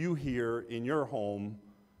you here in your home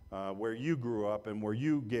where you grew up and where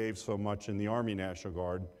you gave so much in the Army National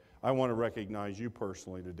Guard, I want to recognize you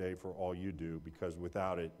personally today for all you do, because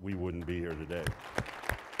without it, we wouldn't be here today.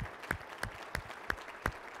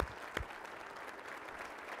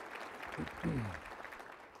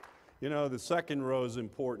 You know, the second row is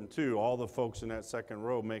important too. All the folks in that second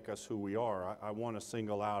row make us who we are. I want to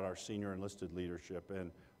single out our senior enlisted leadership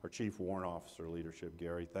and our Chief Warrant Officer leadership,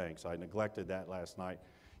 Gary, thanks. I neglected that last night.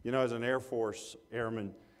 You know, as an Air Force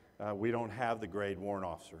airman, we don't have the grade warrant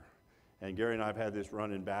officer. And Gary and I have had this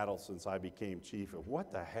run in battle since I became chief of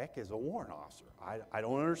what the heck is a warrant officer? I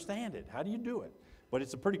don't understand it. How do you do it? But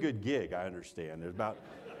it's a pretty good gig, I understand. There's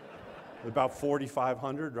about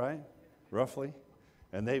 4,500, right? Roughly.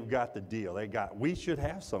 And they've got the deal. We should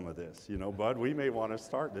have some of this, you know, Bud. We may want to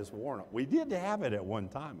start this warrant. We did have it at one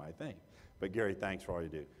time, I think. But Gary, thanks for all you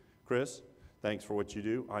do. Chris, thanks for what you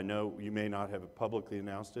do. I know you may not have publicly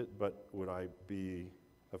announced it, but would I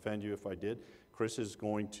offend you if I did? Chris is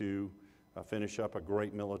going to finish up a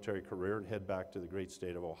great military career and head back to the great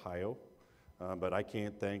state of Ohio. But I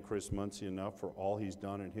can't thank Chris Muncie enough for all he's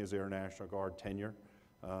done in his Air National Guard tenure.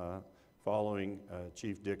 Following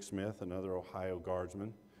Chief Dick Smith, another Ohio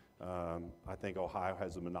Guardsman. I think Ohio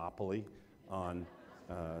has a monopoly on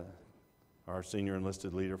our senior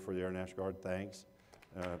enlisted leader for the Air National Guard. Thanks.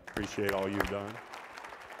 Appreciate all you've done.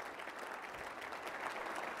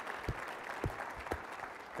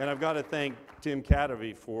 And I've got to thank Tim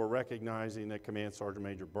Cadavy for recognizing that Command Sergeant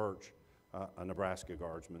Major Birch, a Nebraska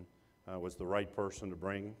Guardsman, was the right person to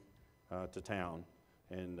bring to town.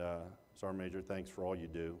 And Sergeant Major, thanks for all you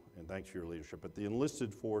do, and thanks for your leadership. But the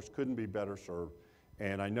enlisted force couldn't be better served.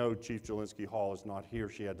 And I know Chief Jelinski Hall is not here.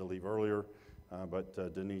 She had to leave earlier,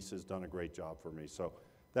 but Denise has done a great job for me. So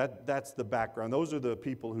that's the background. Those are the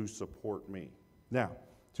people who support me. Now,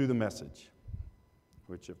 to the message,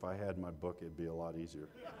 which if I had my book, it'd be a lot easier.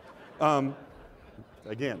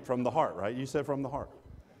 Again, from the heart, right? You said from the heart.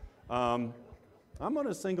 I'm going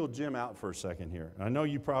to single Jim out for a second here. I know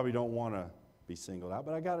you probably don't want to be singled out,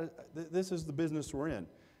 but this is the business we're in.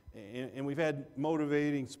 And we've had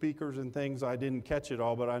motivating speakers and things. I didn't catch it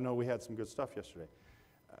all, but I know we had some good stuff yesterday.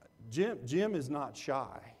 Jim is not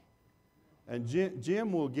shy. And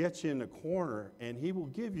Jim will get you in the corner, and he will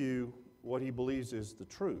give you what he believes is the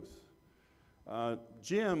truth.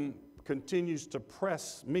 Jim continues to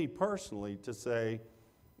press me personally to say,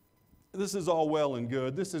 this is all well and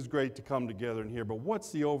good. This is great to come together in here, but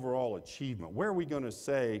what's the overall achievement? Where are we going to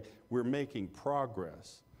say we're making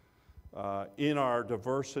progress in our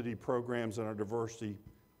diversity programs and our diversity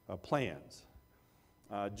plans?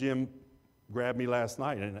 Jim grabbed me last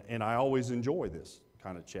night, and I always enjoy this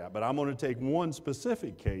kind of chat, but I'm going to take one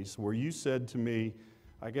specific case where you said to me,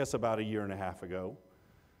 I guess about a year and a half ago,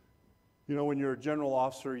 you know, when you're a general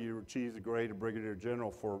officer, you achieve the grade of brigadier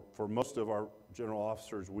general. For most of our general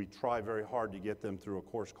officers, we try very hard to get them through a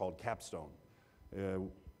course called capstone,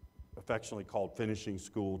 affectionately called finishing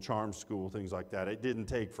school, charm school, things like that. It didn't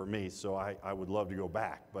take for me, so I would love to go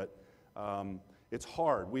back, but it's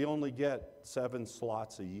hard. We only get 7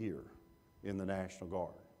 slots a year in the National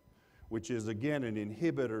Guard, which is, again, an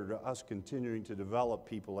inhibitor to us continuing to develop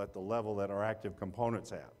people at the level that our active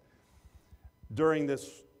components have. During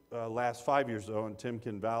this last 5 years, though, and Tim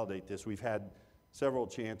can validate this, we've had several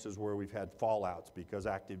chances where we've had fallouts because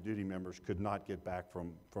active duty members could not get back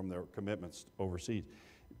from their commitments overseas.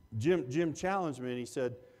 Jim challenged me and he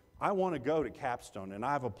said, I want to go to capstone, and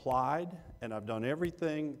I've applied and I've done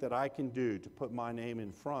everything that I can do to put my name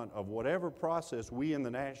in front of whatever process we in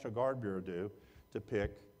the National Guard Bureau do to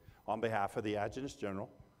pick on behalf of the Adjutant General,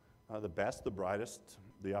 the best, the brightest,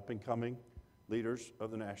 the up-and-coming leaders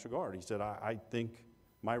of the National Guard. He said, I think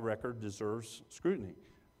my record deserves scrutiny.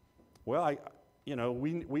 Well,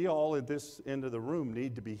 we all at this end of the room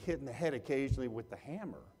need to be hit in the head occasionally with the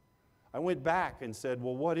hammer. I went back and said,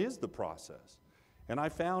 well, what is the process? And I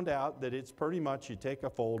found out that it's pretty much you take a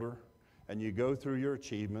folder and you go through your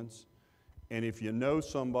achievements, and if you know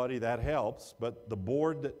somebody, that helps, but the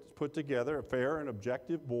board that's put together, a fair and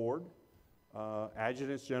objective board,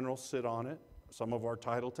 adjutants generals sit on it, some of our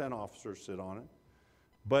Title X officers sit on it,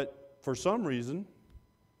 but for some reason,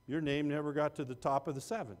 your name never got to the top of the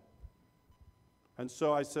 7. And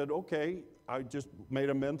so I said, okay, I just made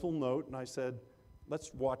a mental note, and I said,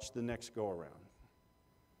 let's watch the next go-around.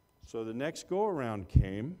 So the next go-around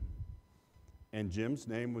came, and Jim's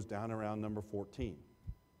name was down around number 14.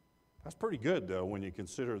 That's pretty good, though, when you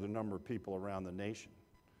consider the number of people around the nation.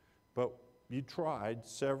 But you tried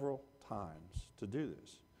several times to do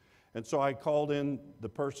this. And so I called in the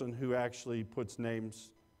person who actually puts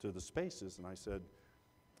names to the spaces, and I said,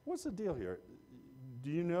 what's the deal here? Do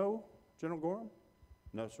you know General Gorham?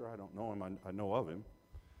 No, sir, I don't know him. I know of him.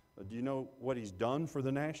 Do you know what he's done for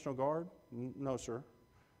the National Guard? No, sir.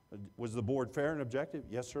 Was the board fair and objective?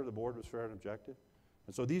 Yes, sir, the board was fair and objective.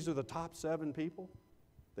 And so these are the top 7 people.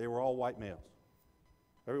 They were all white males,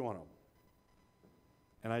 every one of them.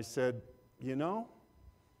 And I said, you know,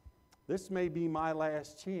 this may be my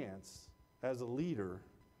last chance as a leader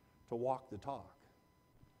to walk the talk,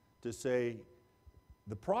 to say,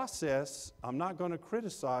 the process, I'm not going to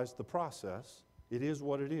criticize the process. It is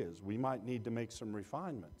what it is. We might need to make some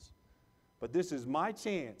refinements. But this is my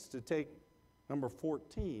chance to take number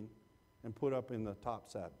 14 and put up in the top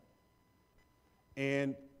 7.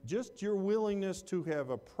 And just your willingness to have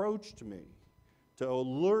approached me, to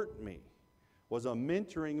alert me, was a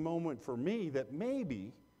mentoring moment for me that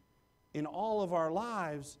maybe in all of our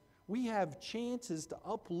lives, we have chances to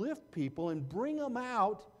uplift people and bring them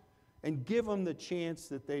out and give them the chance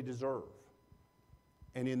that they deserve.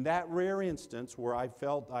 And in that rare instance where I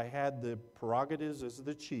felt I had the prerogatives as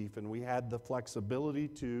the chief and we had the flexibility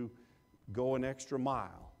to go an extra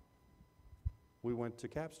mile, we went to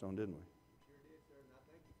Capstone, didn't we? Sure did, sir, and I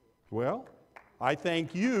thank you for it. Well, I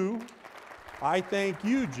thank you. I thank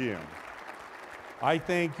you, Jim. I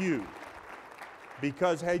thank you.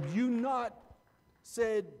 Because had you not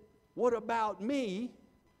said, what about me?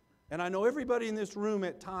 And I know everybody in this room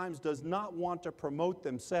at times does not want to promote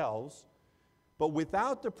themselves, but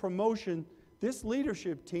without the promotion, this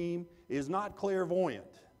leadership team is not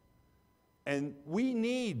clairvoyant. And we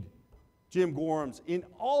need Jim Gorham's in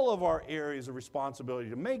all of our areas of responsibility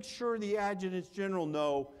to make sure the adjutants general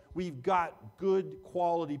know we've got good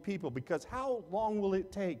quality people, because how long will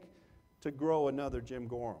it take to grow another Jim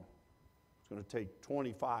Gorham? It's going to take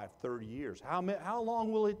 25, 30 years. How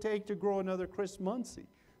long will it take to grow another Chris Muncy?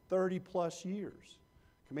 30 plus years.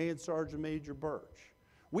 Command Sergeant Major Birch.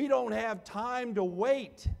 We don't have time to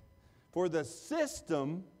wait for the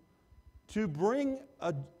system to bring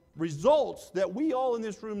results that we all in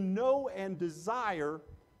this room know and desire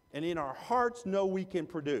and in our hearts know we can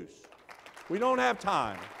produce. We don't have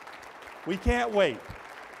time. We can't wait.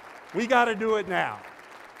 We got to do it now.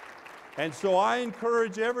 And so I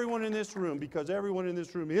encourage everyone in this room, because everyone in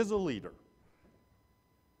this room is a leader,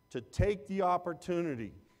 to take the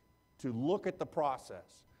opportunity to look at the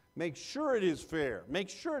process. Make sure it is fair. Make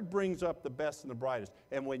sure it brings up the best and the brightest.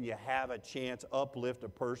 And when you have a chance, uplift a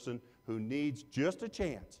person who needs just a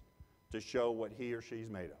chance to show what he or she's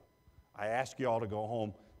made of. I ask you all to go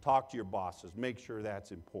home, talk to your bosses, make sure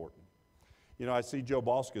that's important. You know, I see Joe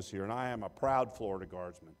Balskus here, and I am a proud Florida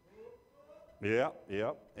Guardsman.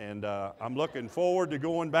 Yep. And I'm looking forward to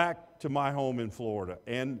going back to my home in Florida.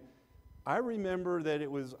 And I remember that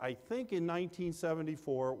it was, I think in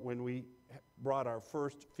 1974, when we brought our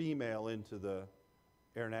first female into the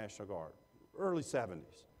Air National Guard, early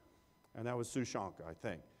 70s. And that was Sue Shanka, I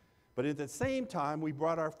think. But at the same time, we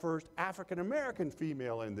brought our first African-American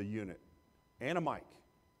female in the unit, Anna Mike,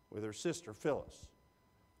 with her sister Phyllis.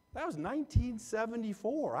 That was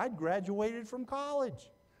 1974. I'd graduated from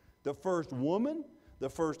college. The first woman, the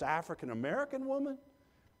first African-American woman.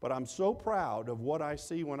 But I'm so proud of what I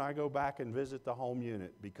see when I go back and visit the home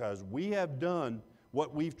unit, because we have done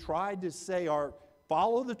what we've tried to say are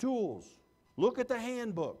follow the tools, look at the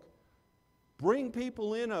handbook, bring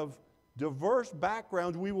people in of diverse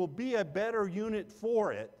backgrounds. We will be a better unit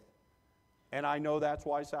for it. And I know that's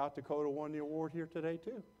why South Dakota won the award here today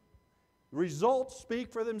too. Results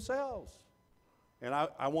speak for themselves. And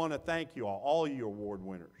I want to thank you all you award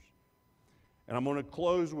winners. And I'm going to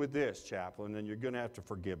close with this, Chaplain, and you're going to have to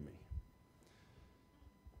forgive me.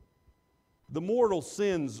 The mortal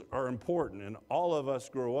sins are important, and all of us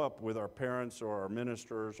grow up with our parents or our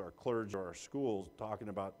ministers, our clergy, or our schools talking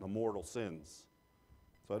about the mortal sins.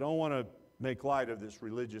 So I don't want to make light of this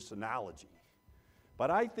religious analogy.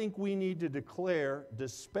 But I think we need to declare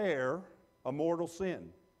despair a mortal sin.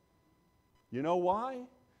 You know why?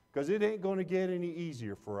 Because it ain't going to get any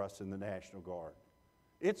easier for us in the National Guard.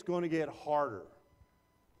 It's going to get harder.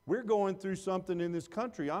 We're going through something in this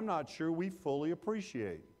country I'm not sure we fully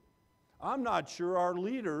appreciate. I'm not sure our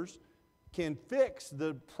leaders can fix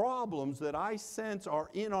the problems that I sense are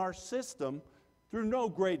in our system through no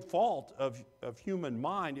great fault of human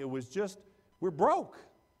mind. It was just, we're broke.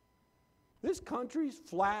 This country's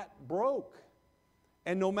flat broke.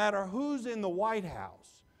 And no matter who's in the White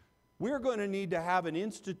House, we're going to need to have an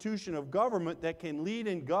institution of government that can lead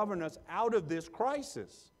and govern us out of this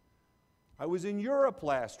crisis. I was in Europe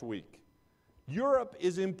last week. Europe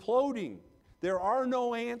is imploding. There are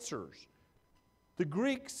no answers. The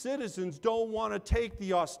Greek citizens don't want to take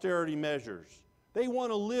the austerity measures. They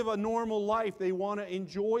want to live a normal life. They want to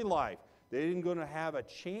enjoy life. They ain't going to have a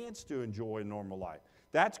chance to enjoy a normal life.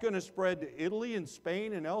 That's going to spread to Italy and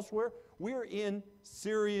Spain and elsewhere. We're in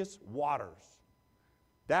serious waters.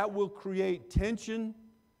 That will create tension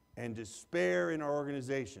and despair in our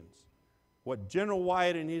organizations. What General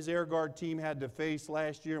Wyatt and his Air Guard team had to face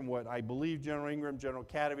last year, and what I believe General Ingram, General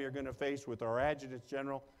Cademy are going to face with our Adjutant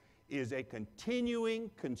General, is a continuing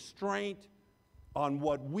constraint on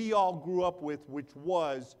what we all grew up with, which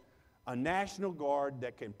was a National Guard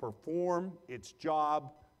that can perform its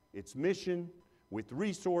job, its mission, with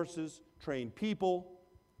resources, train people,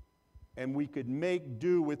 and we could make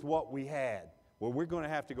do with what we had. Well, we're going to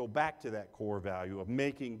have to go back to that core value of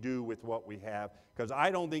making do with what we have, because I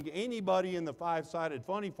don't think anybody in the five-sided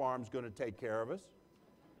funny farm is going to take care of us.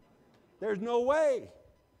 There's no way.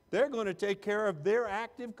 They're going to take care of their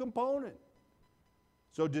active component.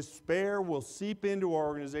 So despair will seep into our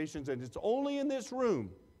organizations, and it's only in this room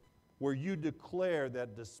where you declare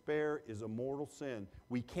that despair is a mortal sin.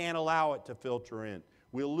 We can't allow it to filter in.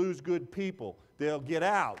 We'll lose good people. They'll get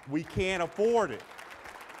out. We can't afford it.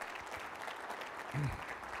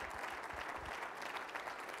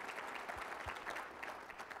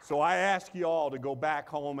 So I ask you all to go back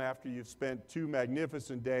home after you've spent 2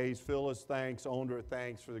 magnificent days. Phyllis, thanks. Ondra,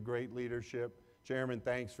 thanks for the great leadership. Chairman,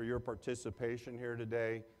 thanks for your participation here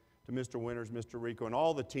today. To Mr. Winters, Mr. Rico, and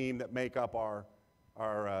all the team that make up our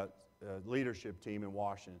leadership team in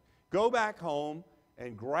Washington. Go back home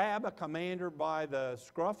and grab a commander by the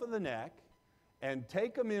scruff of the neck and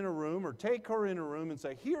take him in a room or take her in a room and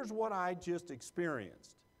say, here's what I just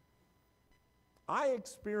experienced. I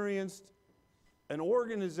experienced an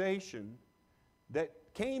organization that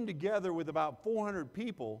came together with about 400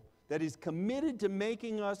 people that is committed to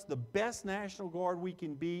making us the best National Guard we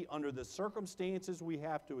can be under the circumstances we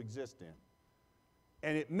have to exist in.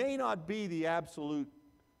 And it may not be the absolute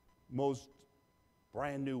most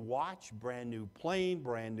brand new watch, brand new plane,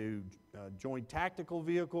 brand new joint tactical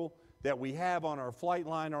vehicle that we have on our flight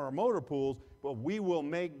line or our motor pools, but we will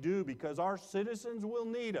make do because our citizens will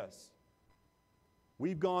need us.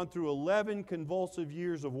 We've gone through 11 convulsive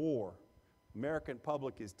years of war. American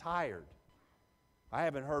public is tired. I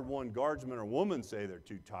haven't heard one guardsman or woman say they're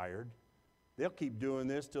too tired. They'll keep doing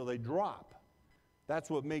this till they drop. That's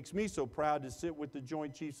what makes me so proud to sit with the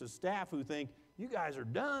Joint Chiefs of Staff who think, you guys are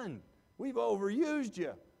done. We've overused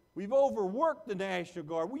you. We've overworked the National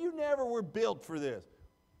Guard. Well, you never were built for this.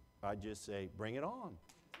 I just say, bring it on.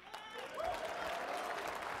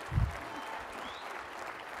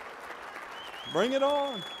 Bring it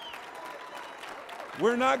on.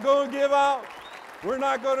 We're not going to give out. We're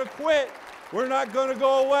not going to quit. We're not going to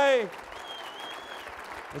go away.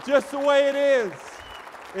 It's just the way it is.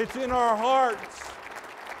 It's in our hearts.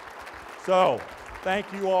 So, thank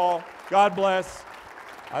you all. God bless.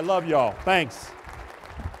 I love y'all. Thanks.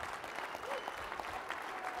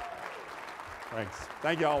 Thanks.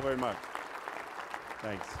 Thank you all very much.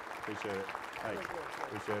 Thanks. Appreciate it. Thanks.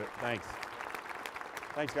 Appreciate it. Thanks.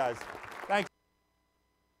 Thanks, guys. Thanks.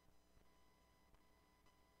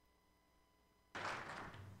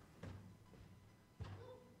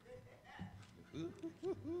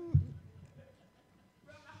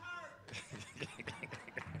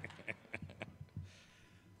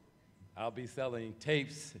 I'll be selling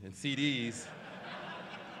tapes and CDs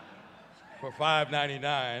for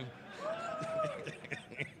 $5.99.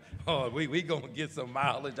 Oh, we gonna get some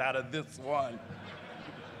mileage out of this one.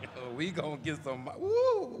 Oh, we gonna get some,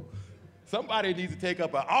 woo! Somebody needs to take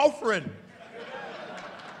up an offering.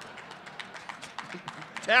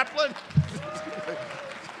 Chaplain?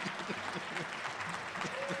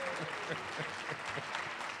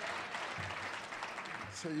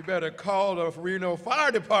 So you better call the Reno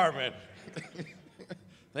Fire Department.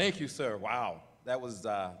 Thank you, sir. Wow, that was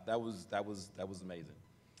amazing,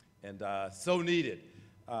 and so needed.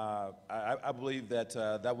 I believe that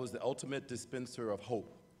that was the ultimate dispenser of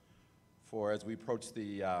hope for as we approach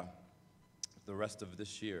the rest of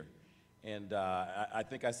this year. And I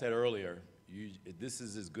think I said earlier, this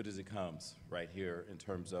is as good as it comes right here in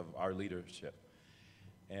terms of our leadership.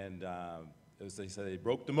 And as they said, they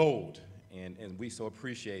broke the mold, and we so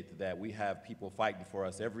appreciate that we have people fighting for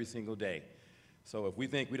us every single day. So if we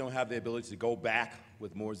think we don't have the ability to go back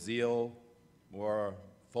with more zeal, more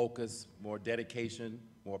focus, more dedication,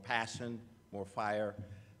 more passion, more fire,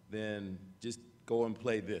 then just go and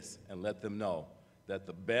play this and let them know that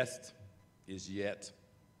the best is yet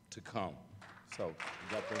to come. So, you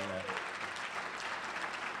got that.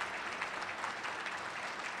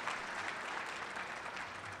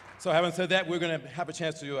 So having said that, we're going to have a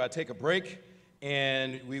chance to take a break,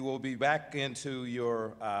 and we will be back into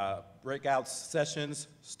your breakout sessions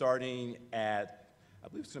starting at, I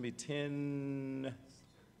believe it's going to be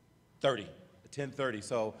 10:30.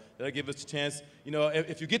 So that'll give us a chance. You know,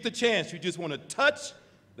 if you get the chance, you just want to touch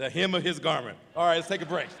the hem of his garment. All right, let's take a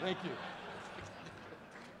break. Thank you.